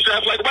the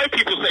bootstraps, like white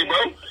people say,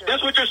 bro.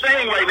 That's what you're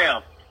saying right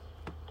now.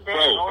 We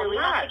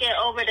have to get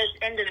over this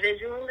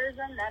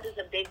individualism. That is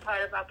a big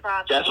part of our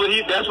problem. That's what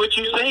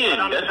you're saying.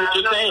 That's what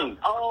you're saying.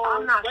 Oh,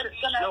 I'm not. What's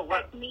going to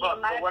affect me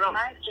and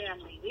my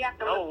family? We have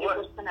to look at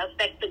what's going to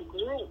affect the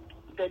group.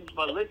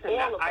 But listen,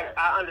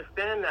 I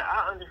understand that.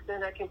 I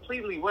understand that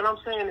completely. What I'm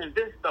saying is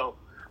this, though.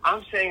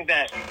 I'm saying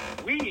that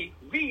we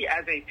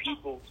as a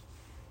people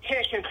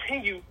can't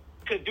continue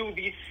to do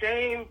these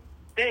same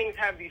things,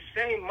 have these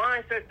same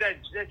mindsets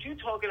that you're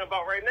talking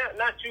about right now.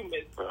 Not you,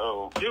 Miss.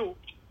 You.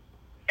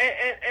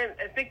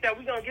 And think that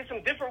we're going to get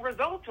some different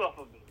results off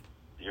of it.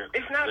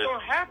 It's not going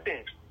to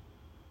happen.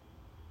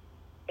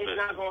 It's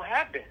not going to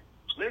happen.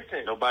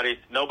 Listen.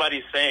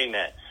 Nobody's saying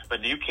that.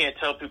 But you can't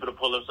tell people to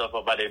pull themselves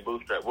up by their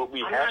bootstrap. What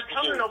we I'm have not to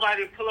telling do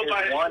nobody to pull up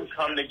by is one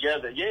come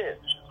together. Yeah.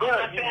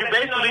 Good. You're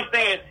basically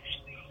saying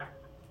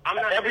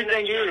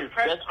everything is.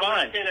 That's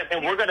fine.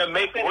 And we're gonna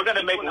make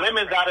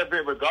lemons out of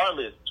it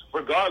regardless.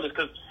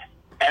 Because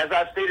as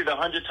I've stated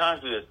 100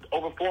 times this,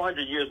 over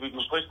 400 years we've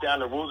been pushed down,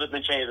 the rules have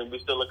been changed, and we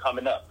still are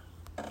coming up.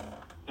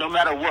 No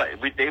matter what,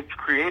 they've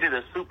created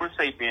a super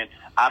sapien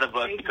out of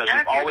us because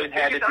we've always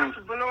had to do.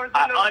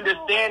 I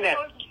understand that.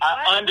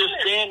 I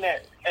understand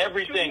that.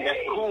 Everything. That's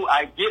cool.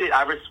 I get it.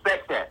 I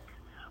respect that.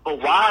 But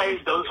why?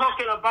 Those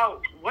talking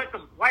about what the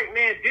white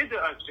man did to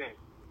us then?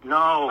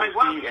 No.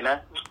 See, and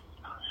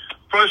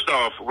first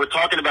off, we're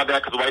talking about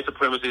that because white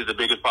supremacy is the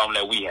biggest problem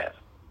that we have.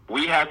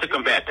 We have to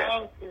combat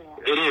that.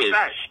 It is.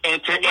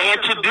 And to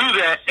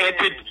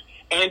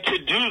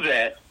do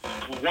that,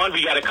 one,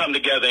 we got to come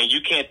together, and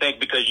you can't think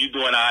because you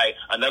doing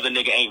another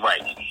nigga ain't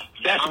right.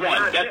 That's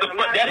one. That's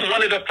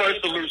one of the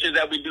first solutions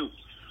that we do.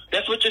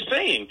 That's what you're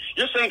saying.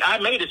 You're saying I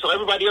made it, so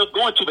everybody else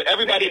going to, but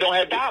everybody don't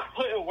have to. Stop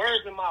putting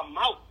words in my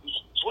mouth.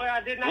 Boy,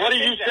 I did not. What are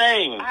you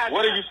saying?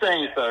 What are you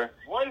saying, sir?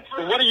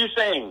 So what are you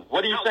saying?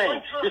 What are you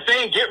saying? You're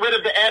saying get rid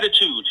of the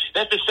attitude.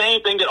 That's the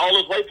same thing that all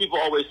those white people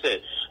always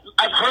said.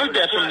 I've heard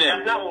that from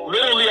them.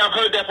 Literally, I've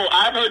heard that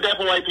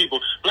from white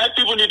people. Black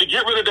people need to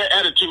get rid of that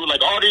attitude.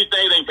 Like all these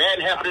things ain't bad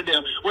and happening to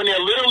them when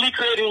they're literally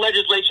creating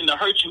legislation to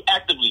hurt you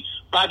actively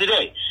by the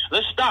day.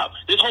 Let's stop.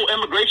 This whole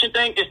immigration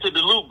thing is to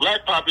dilute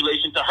black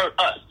population to hurt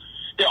us.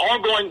 They're all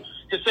going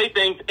to say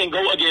things and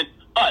go against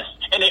us,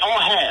 and they all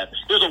have.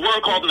 There's a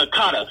word called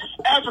nakata.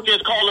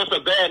 Africans call us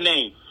a bad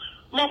name.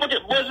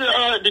 Motherfucker, was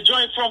it the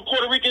joint from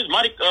Puerto Ricans,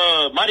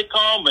 Maricom,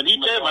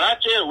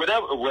 Manache, or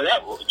whatever?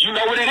 You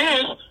know what it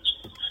is.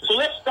 So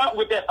let's stop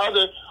with that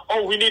other,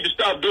 we need to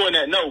stop doing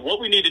that. No, what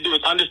we need to do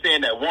is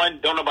understand that, one,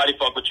 don't nobody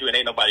fuck with you and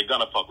ain't nobody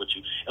gonna fuck with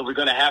you. And we're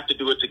gonna have to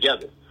do it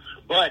together.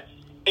 But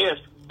if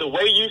the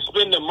way you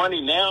spend the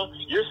money now,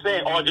 you're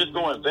saying, just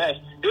go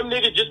invest, them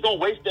niggas just gonna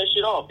waste that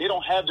shit off. They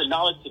don't have the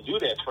knowledge to do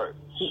that first.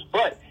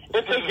 But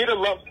if they get a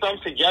lump sum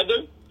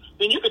together,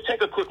 then you could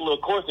take a quick little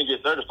course and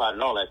get certified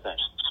and all that thing.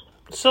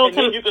 And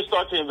then you can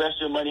start to invest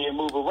your money and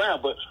move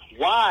around. But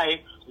why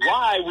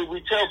would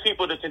we tell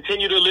people to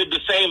continue to live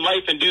the same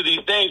life and do these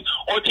things,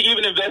 or to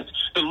even invest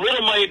the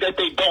little money that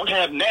they don't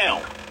have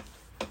now?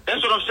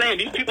 That's what I'm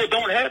saying.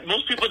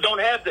 Most people don't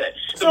have that.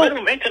 The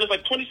minimum income is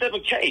like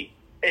 $27K.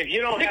 If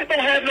you don't don't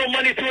have no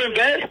money to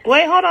invest.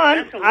 Wait, hold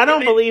on. I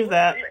don't believe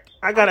that.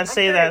 I gotta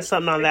say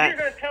something on that.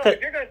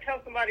 If you're gonna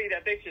tell somebody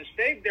that they should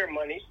save their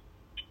money,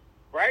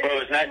 right?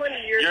 Bro, it's not,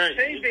 money you're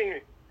saving.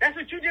 That's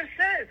what you just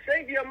said.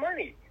 Save your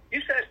money.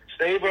 You said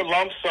save a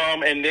lump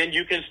sum, and then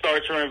you can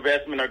start your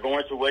investment or go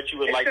into what you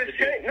would like to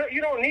do. No,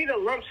 you don't need a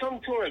lump sum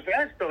to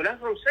invest, though.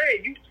 That's what I'm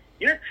saying.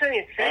 You're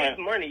saying save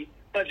money,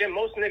 but then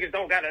most niggas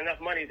don't got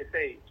enough money to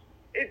save.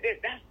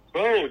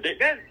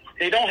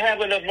 They don't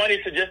have enough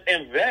money to just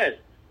invest.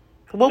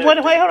 Well, wait,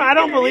 hold on. I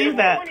don't believe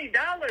that. $20.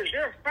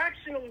 There are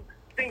fractional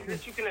things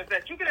that you can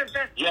invest. You can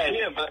invest.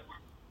 Yeah, but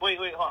wait,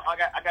 hold on.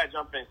 I got to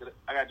jump in.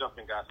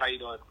 Guys. How you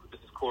doing? This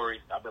is Corey.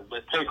 I've been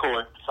listening. Hey,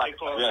 Corey.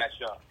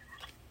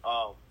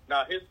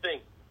 Now, here's the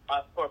thing.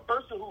 For a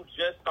person who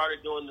just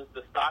started doing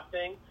the stock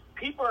thing,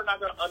 people are not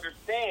going to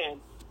understand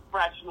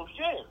fractional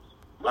shares.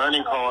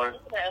 Learning curve.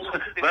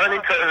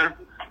 Learning curve.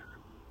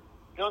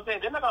 You know what I'm saying?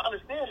 They're not going to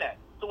understand that.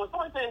 So when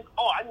somebody says,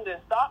 I need a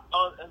stock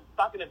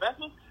and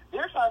investment,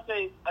 they're trying to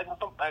say,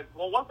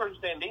 one person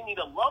saying they need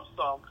a lump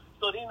sum,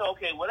 so they know,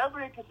 okay, whatever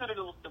they consider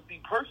to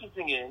be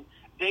purchasing in,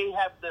 they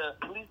have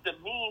at least the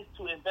means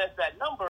to invest that number